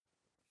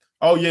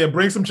 Oh yeah,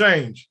 bring some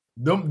change.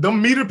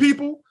 Them meter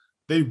people,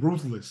 they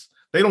ruthless.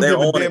 They don't give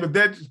a damn if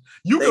that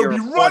you could be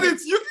running.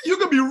 You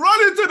could be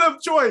running to them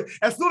joint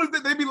as soon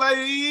as they be like,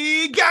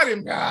 got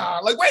him.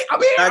 Like wait,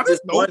 I'm here. Not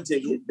just one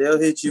ticket. They'll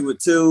hit you with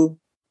 2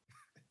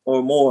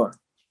 or more.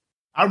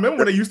 I remember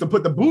when they used to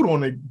put the boot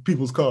on the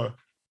people's car.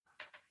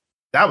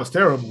 That was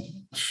terrible.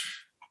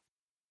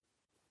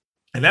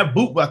 And that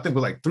boot, I think,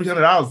 was like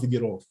 $300 to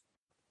get off.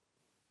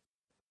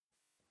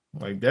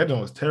 Like, that one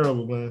was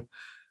terrible, man.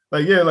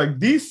 Like, yeah, like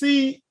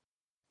DC,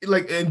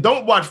 like, and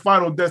don't watch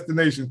Final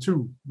Destination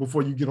 2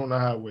 before you get on the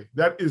highway.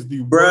 That is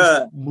the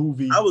worst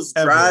movie I was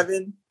ever.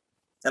 driving,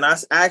 and I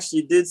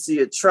actually did see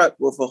a truck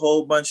with a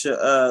whole bunch of,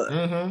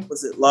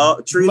 was it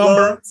tree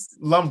logs?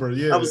 Lumber,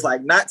 yeah. I was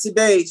like, not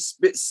today.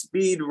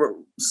 Speed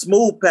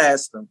smooth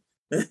past them.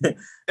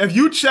 If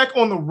you check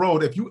on the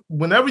road,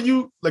 whenever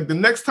you like the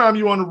next time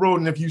you're on the road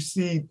and if you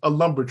see a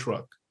lumber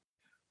truck,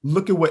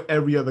 look at what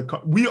every other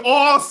car. We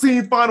all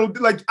seen Final.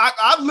 Like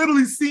I've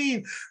literally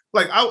seen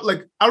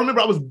I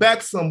remember I was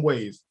back some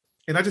ways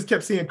and I just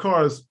kept seeing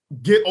cars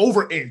get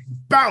over and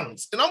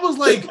bounce, and I was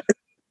like,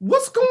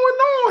 "What's going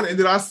on?" And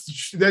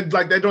then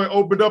that joint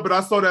opened up and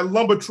I saw that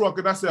lumber truck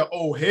and I said,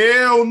 "Oh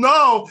hell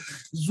no!"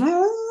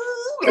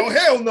 Oh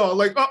hell no!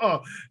 Like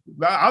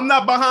I'm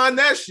not behind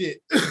that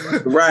shit.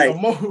 Right?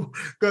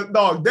 Because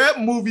dog, that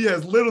movie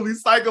has literally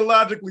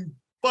psychologically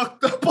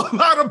fucked up a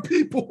lot of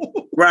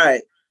people.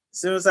 Right. As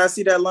soon as I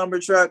see that lumber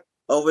truck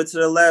over to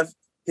the left,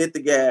 hit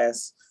the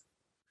gas.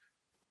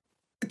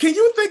 Can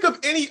you think of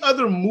any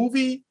other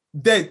movie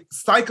that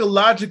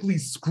psychologically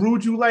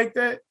screwed you like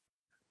that?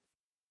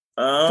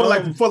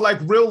 For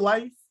real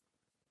life?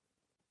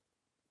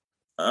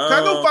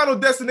 I know Final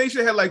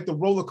Destination had like the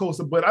roller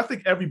coaster, but I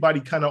think everybody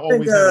kind of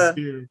always had a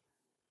fear.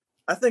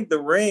 I think The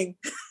Ring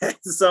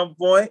at some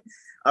point.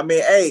 I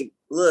mean, hey,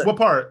 look. What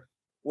part?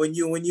 When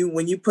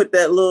you put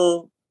that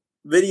little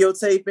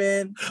videotape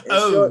in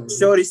and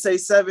Shorty say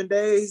 7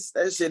 days,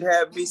 that shit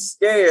had me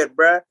scared,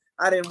 bruh.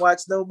 I didn't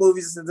watch no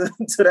movies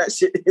until that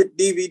shit hit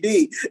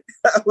DVD.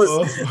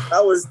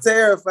 I was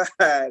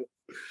terrified.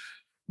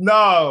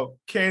 No,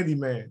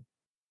 Candyman.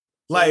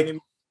 Like,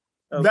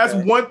 that's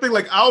one thing.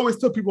 Like, I always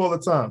tell people all the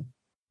time,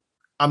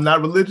 I'm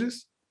not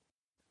religious.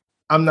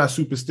 I'm not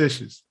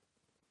superstitious.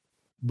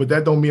 But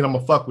that don't mean I'm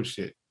gonna fuck with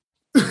shit.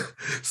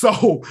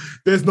 So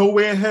there's no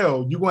way in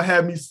hell you're gonna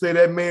have me say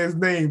that man's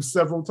name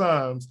several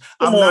times.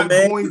 Come on,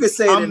 man. You can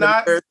say it. I'm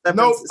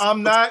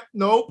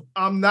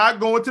not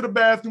going to the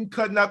bathroom,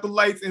 cutting out the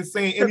lights, and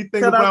saying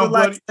anything cut around out the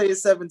bloody. Lights, say it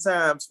 7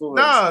 times for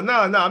us. No.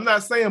 I'm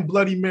not saying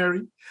Bloody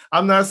Mary.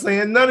 I'm not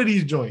saying none of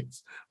these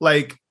joints.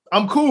 Like,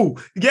 I'm cool.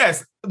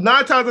 Yes,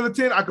 9 times out of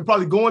 10, I could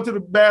probably go into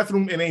the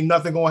bathroom and ain't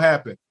nothing gonna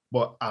happen.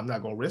 But I'm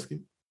not gonna risk it.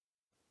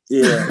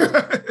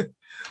 Yeah.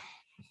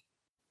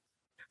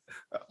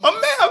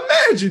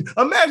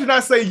 Imagine I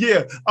say,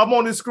 yeah, I'm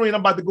on this screen.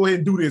 I'm about to go ahead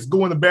and do this.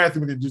 Go in the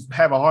bathroom and just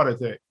have a heart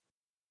attack.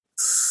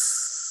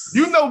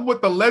 You know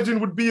what the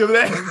legend would be of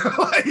that?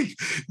 Like,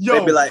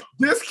 yo, be like,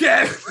 this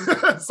cat.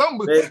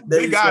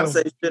 they just gonna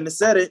say you shouldn't have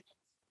said it.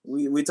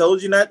 We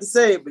told you not to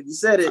say it, but you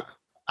said it.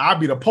 I'll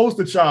be the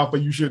poster child for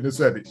you shouldn't have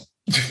said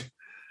it.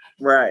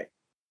 Right.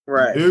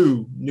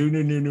 No.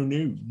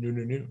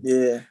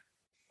 Yeah.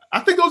 I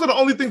think those are the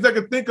only things I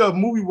could think of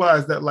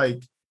movie-wise that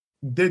like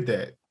did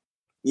that.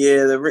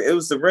 Yeah, it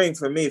was The Ring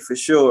for me for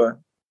sure.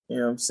 You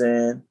know what I'm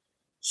saying?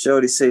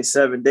 Shorty say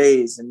 7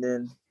 days and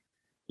then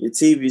your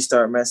TV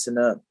start messing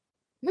up.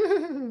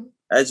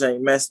 That jank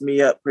messed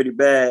me up pretty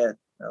bad.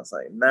 I was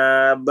like,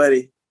 nah,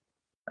 buddy,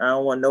 I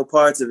don't want no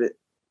parts of it.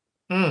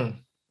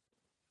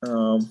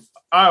 All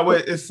right,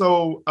 wait. It's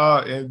so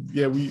and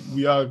yeah,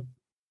 we are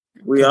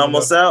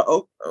almost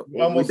out.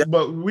 Almost,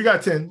 but we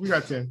got 10. We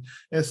got 10.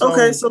 And so,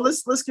 okay, so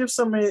let's give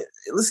some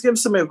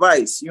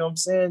advice. You know what I'm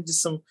saying?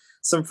 Just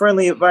some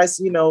friendly advice.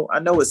 You know, I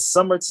know it's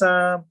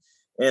summertime,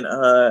 and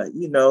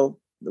you know,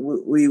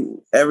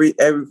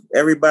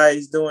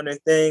 everybody's doing their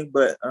thing,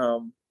 but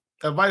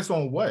advice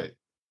on what?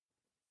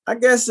 I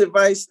guess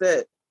advice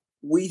that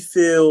we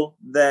feel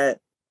that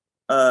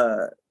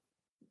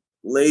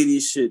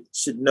ladies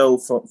should know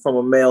from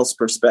a male's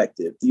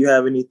perspective. Do you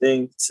have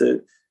anything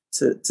to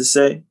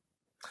say?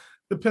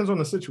 Depends on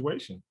the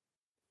situation.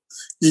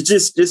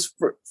 Just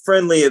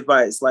friendly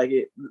advice, like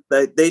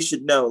that they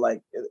should know,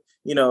 like,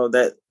 you know,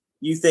 that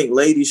you think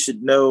ladies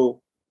should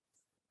know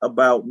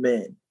about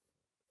men.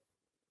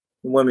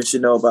 Women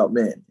should know about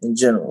men in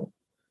general.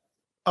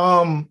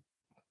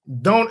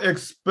 Don't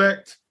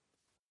expect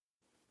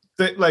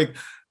that, like,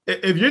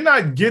 if you're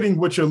not getting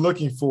what you're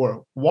looking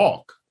for,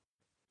 walk.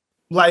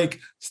 Like,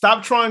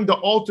 stop trying to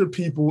alter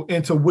people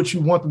into what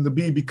you want them to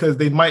be because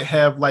they might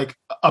have like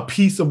a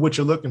piece of what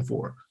you're looking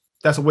for.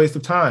 That's a waste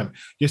of time.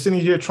 You're sitting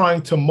here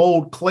trying to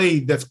mold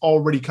clay that's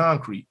already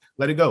concrete.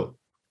 Let it go.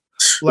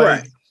 Like,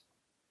 right.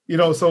 You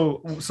know,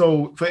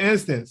 so for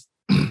instance,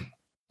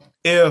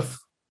 if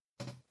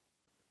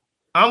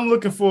I'm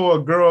looking for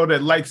a girl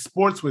that likes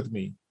sports with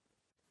me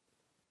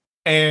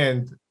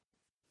and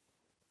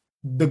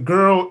the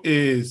girl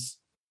is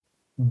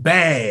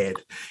bad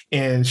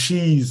and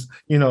she's,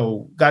 you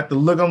know, got the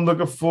look I'm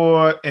looking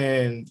for,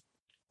 and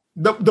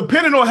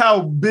depending on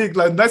how big,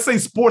 like, let's say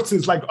sports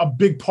is like a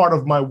big part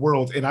of my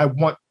world and I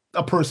want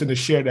a person to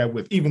share that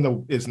with, even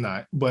though it's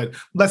not, but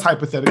let's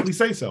hypothetically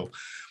say so.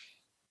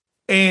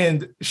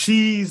 And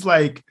she's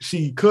like,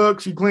 she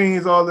cooks, she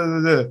cleans, all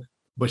that,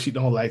 but she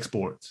don't like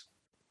sports.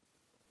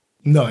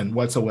 None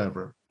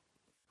whatsoever.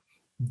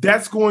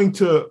 That's going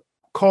to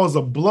cause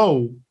a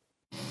blow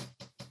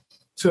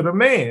to the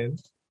man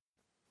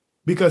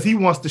because he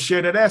wants to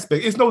share that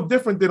aspect. It's no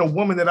different than a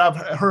woman that I've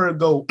heard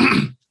go,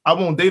 I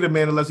won't date a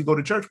man unless he go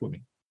to church with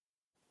me.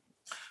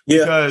 Yeah.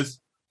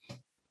 Because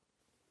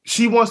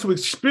she wants to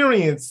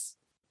experience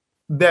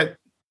that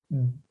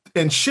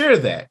and share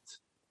that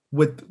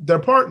with their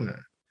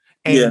partner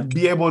and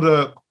be able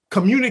to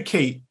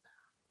communicate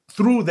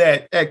through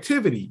that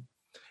activity.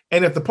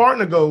 And if the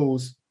partner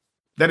goes,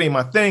 that ain't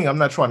my thing, I'm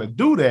not trying to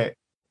do that.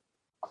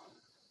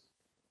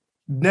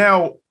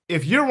 Now,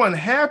 if you're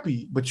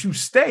unhappy, but you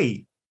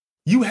stay,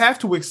 you have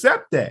to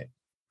accept that.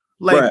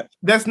 Like,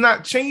 that's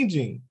not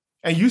changing.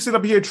 And you sit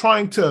up here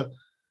trying to,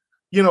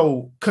 you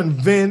know,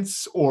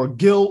 convince or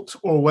guilt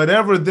or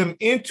whatever them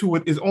into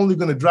it is only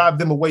going to drive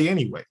them away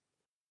anyway.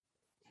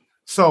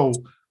 So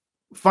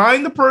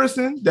find the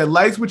person that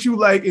likes what you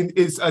like, and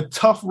it's a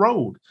tough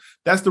road.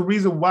 That's the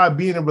reason why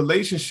being in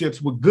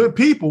relationships with good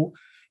people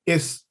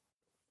is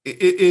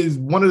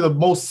one of the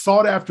most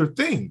sought after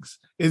things,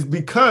 is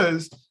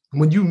because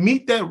when you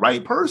meet that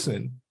right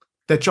person,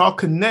 that y'all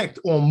connect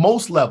on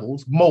most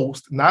levels,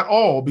 not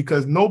all,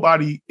 because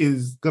nobody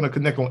is going to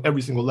connect on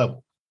every single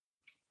level.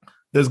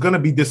 There's going to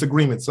be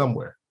disagreement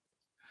somewhere.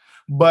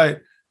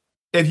 But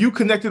if you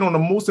connected on the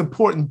most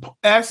important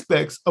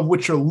aspects of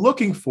what you're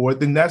looking for,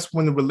 then that's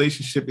when the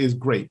relationship is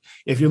great.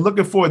 If you're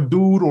looking for a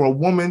dude or a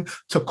woman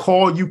to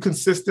call you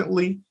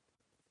consistently,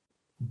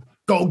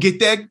 go get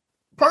that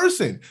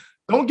person.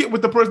 Don't get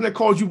with the person that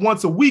calls you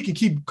once a week and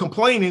keep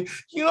complaining,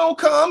 you don't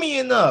call me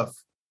enough.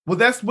 Well,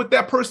 that's what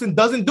that person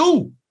doesn't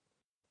do.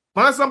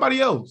 Find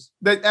somebody else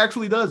that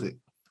actually does it.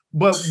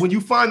 But when you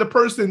find a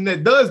person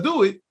that does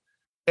do it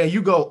and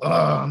you go,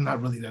 I'm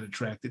not really that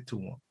attracted to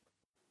him.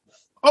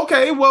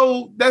 Okay,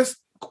 well, that's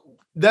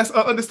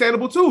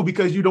understandable too,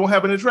 because you don't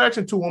have an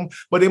attraction to them,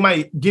 but they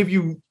might give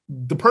you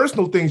the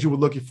personal things you were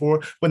looking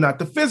for, but not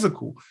the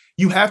physical.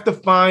 You have to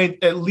find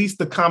at least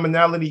the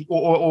commonality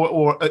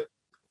or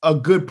a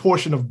good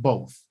portion of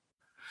both.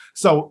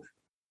 So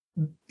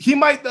he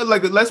might,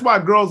 like, that's why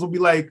girls will be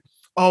like,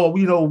 oh,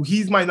 you know,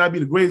 he might not be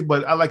the greatest,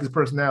 but I like his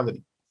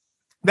personality.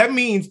 That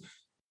means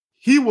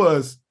he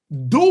was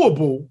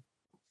doable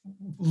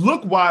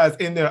look-wise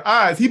in their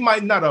eyes. He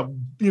might not have,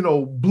 you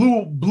know,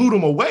 blew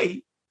them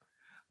away,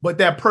 but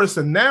that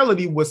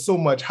personality was so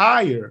much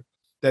higher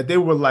that they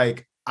were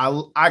like,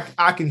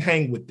 I can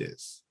hang with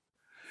this.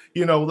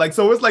 Like,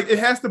 so it's like, it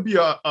has to be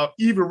a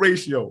even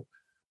ratio.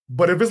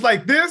 But if it's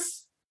like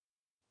this,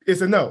 it's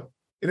a no.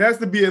 It has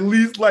to be at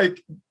least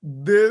like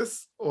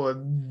this or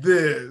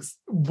this.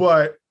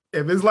 But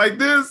if it's like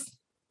this,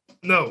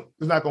 no,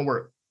 it's not going to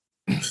work.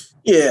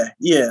 Yeah,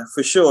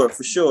 for sure.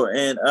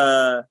 And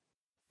I'm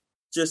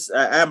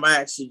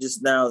actually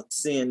just now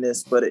seeing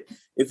this, but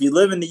if you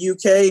live in the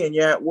UK and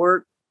you're at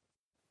work,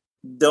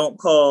 don't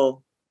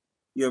call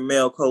your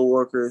male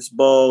coworkers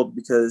bald,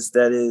 because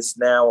that is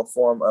now a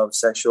form of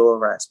sexual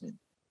harassment.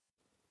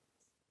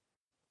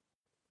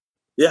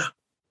 Yeah.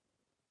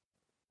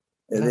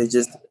 And they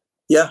just,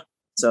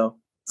 So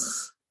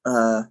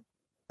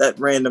that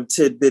random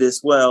tidbit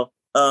as well.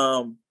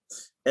 I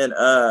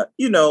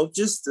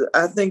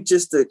think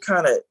just to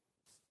kind of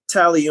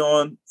tally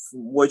on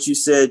what you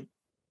said,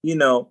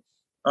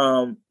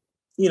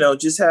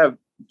 just have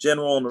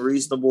general and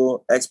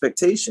reasonable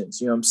expectations.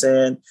 You know what I'm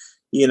saying?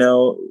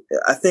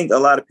 I think a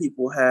lot of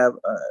people have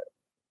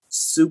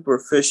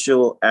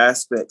superficial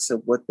aspects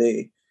of what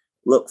they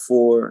look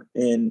for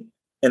in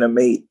a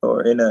mate,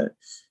 or in a,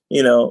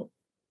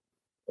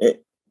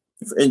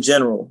 in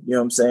general. You know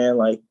what I'm saying?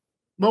 Like,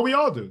 well, we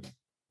all do.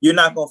 You're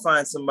not gonna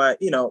find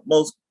somebody.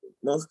 Most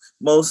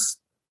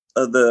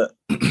of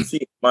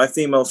my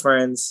female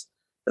friends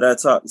that I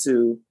talk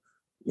to,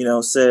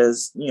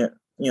 says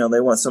they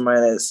want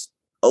somebody that's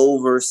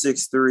over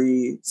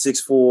 6'3",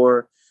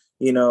 6'4",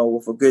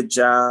 with a good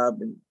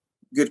job and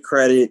good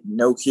credit,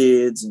 no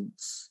kids,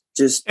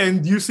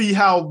 and you see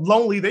how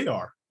lonely they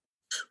are.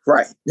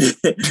 Right.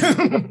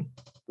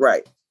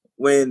 Right.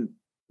 When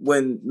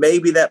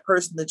maybe that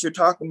person that you're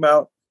talking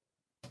about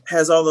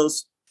has all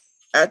those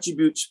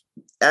attributes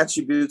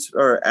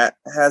or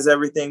has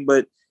everything,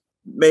 but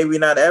maybe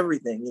not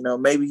everything.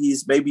 Maybe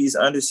he's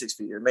under 6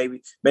 feet, or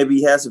maybe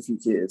he has a few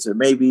kids, or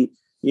maybe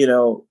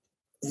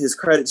his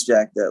credit's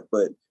jacked up,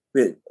 but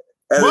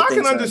I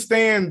can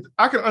understand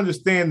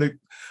that.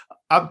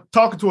 I'm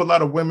talking to a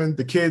lot of women,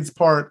 the kids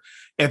part,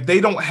 if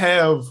they don't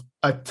have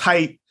a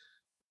tight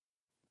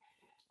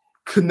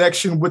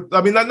connection with,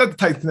 not the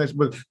tight connection,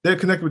 but they're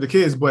connected with the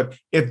kids, but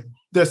if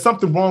there's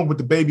something wrong with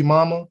the baby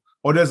mama,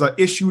 or there's an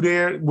issue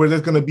there where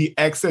there's going to be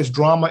excess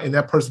drama and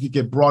that person could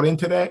get brought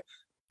into that,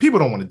 people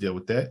don't want to deal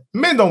with that.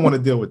 Men don't want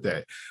to deal with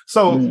that.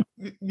 So,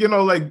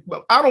 like,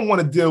 I don't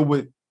want to deal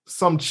with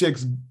some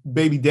chick's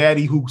baby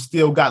daddy who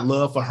still got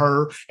love for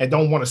her and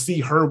don't want to see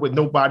her with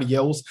nobody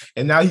else.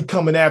 And now he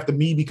coming after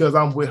me because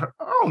I'm with her.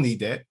 I don't need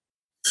that.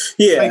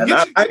 Yeah,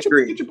 like, I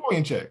agree. Get your boy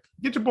in check.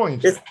 Get your boy in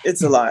check.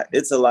 It's a lot.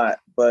 It's a lot.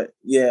 But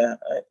yeah,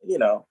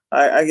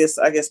 I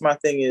guess my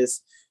thing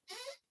is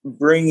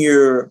bring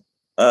your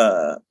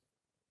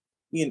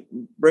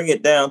bring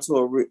it down to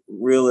a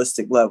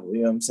realistic level. You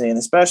know what I'm saying?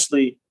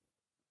 Especially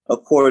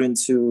according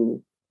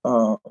to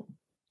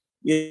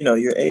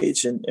your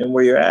age and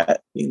where you're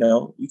at.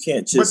 You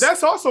can't just. But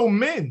that's also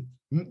men.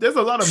 There's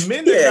a lot of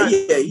men that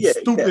got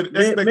stupid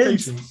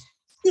expectations.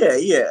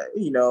 But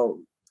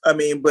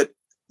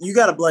you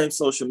got to blame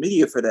social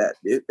media for that.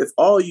 If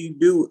all you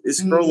do is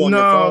scroll on your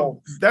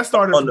phone, that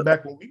started from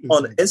back when we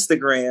on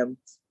Instagram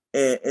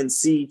and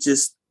see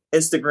just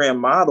Instagram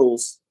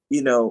models,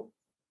 you're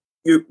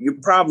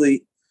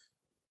probably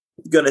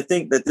going to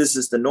think that this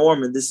is the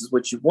norm and this is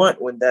what you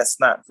want, when that's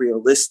not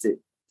realistic.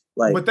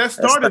 Like, but that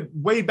started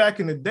way back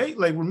in the day.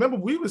 Like, remember,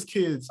 we was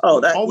kids.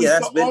 Oh, that's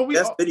video.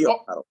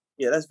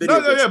 That's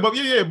video.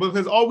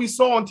 Because all we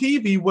saw on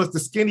TV was the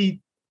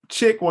skinny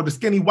chick or the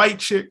skinny white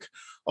chick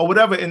or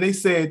whatever, and they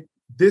said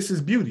this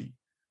is beauty.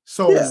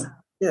 So that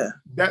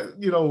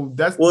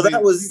that's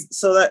that was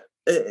so that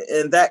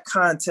in that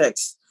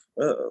context.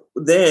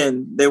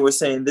 Then they were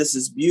saying this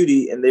is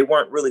beauty, and they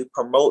weren't really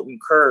promoting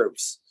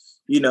curves,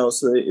 so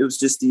it was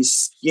just these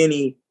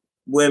skinny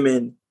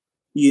women,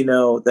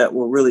 that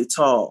were really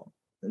tall,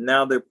 and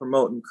now they're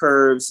promoting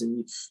curves,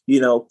 and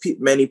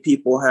many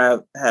people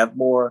have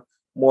more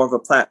of a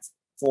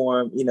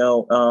platform,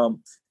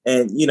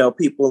 and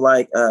people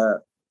like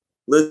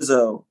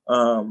Lizzo,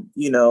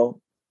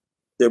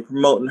 they're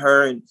promoting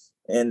her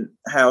and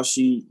how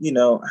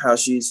how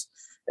she's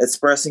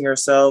expressing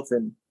herself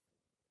and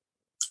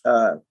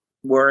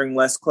wearing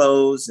less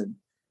clothes and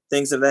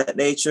things of that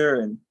nature.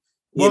 And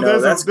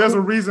there's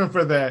a reason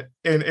for that,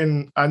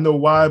 and I know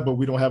why, but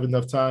we don't have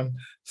enough time.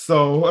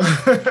 So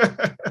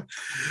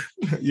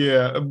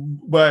yeah,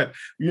 but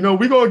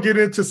we're gonna get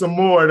into some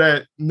more of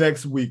that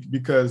next week,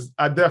 because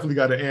I definitely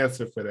got an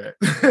answer for that.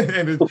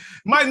 And it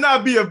might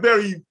not be a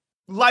very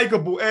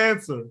likable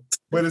answer,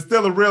 but it's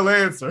still a real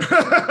answer.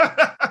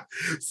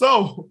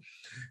 So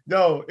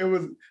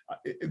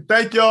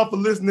thank y'all for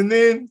listening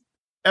in.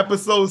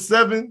 Episode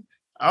 7.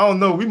 I don't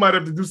know. We might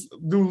have to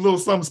do a little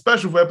something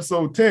special for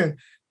episode 10.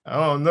 I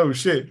don't know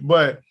shit.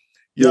 But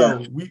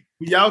we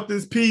out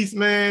this piece,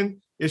 man.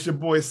 It's your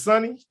boy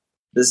Sonny.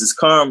 This is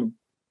Carmen.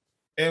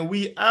 And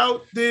we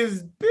out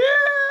this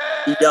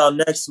bitch. See y'all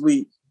next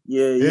week.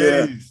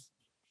 Yeah.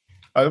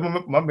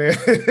 My man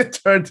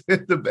turned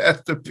into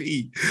Master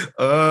P.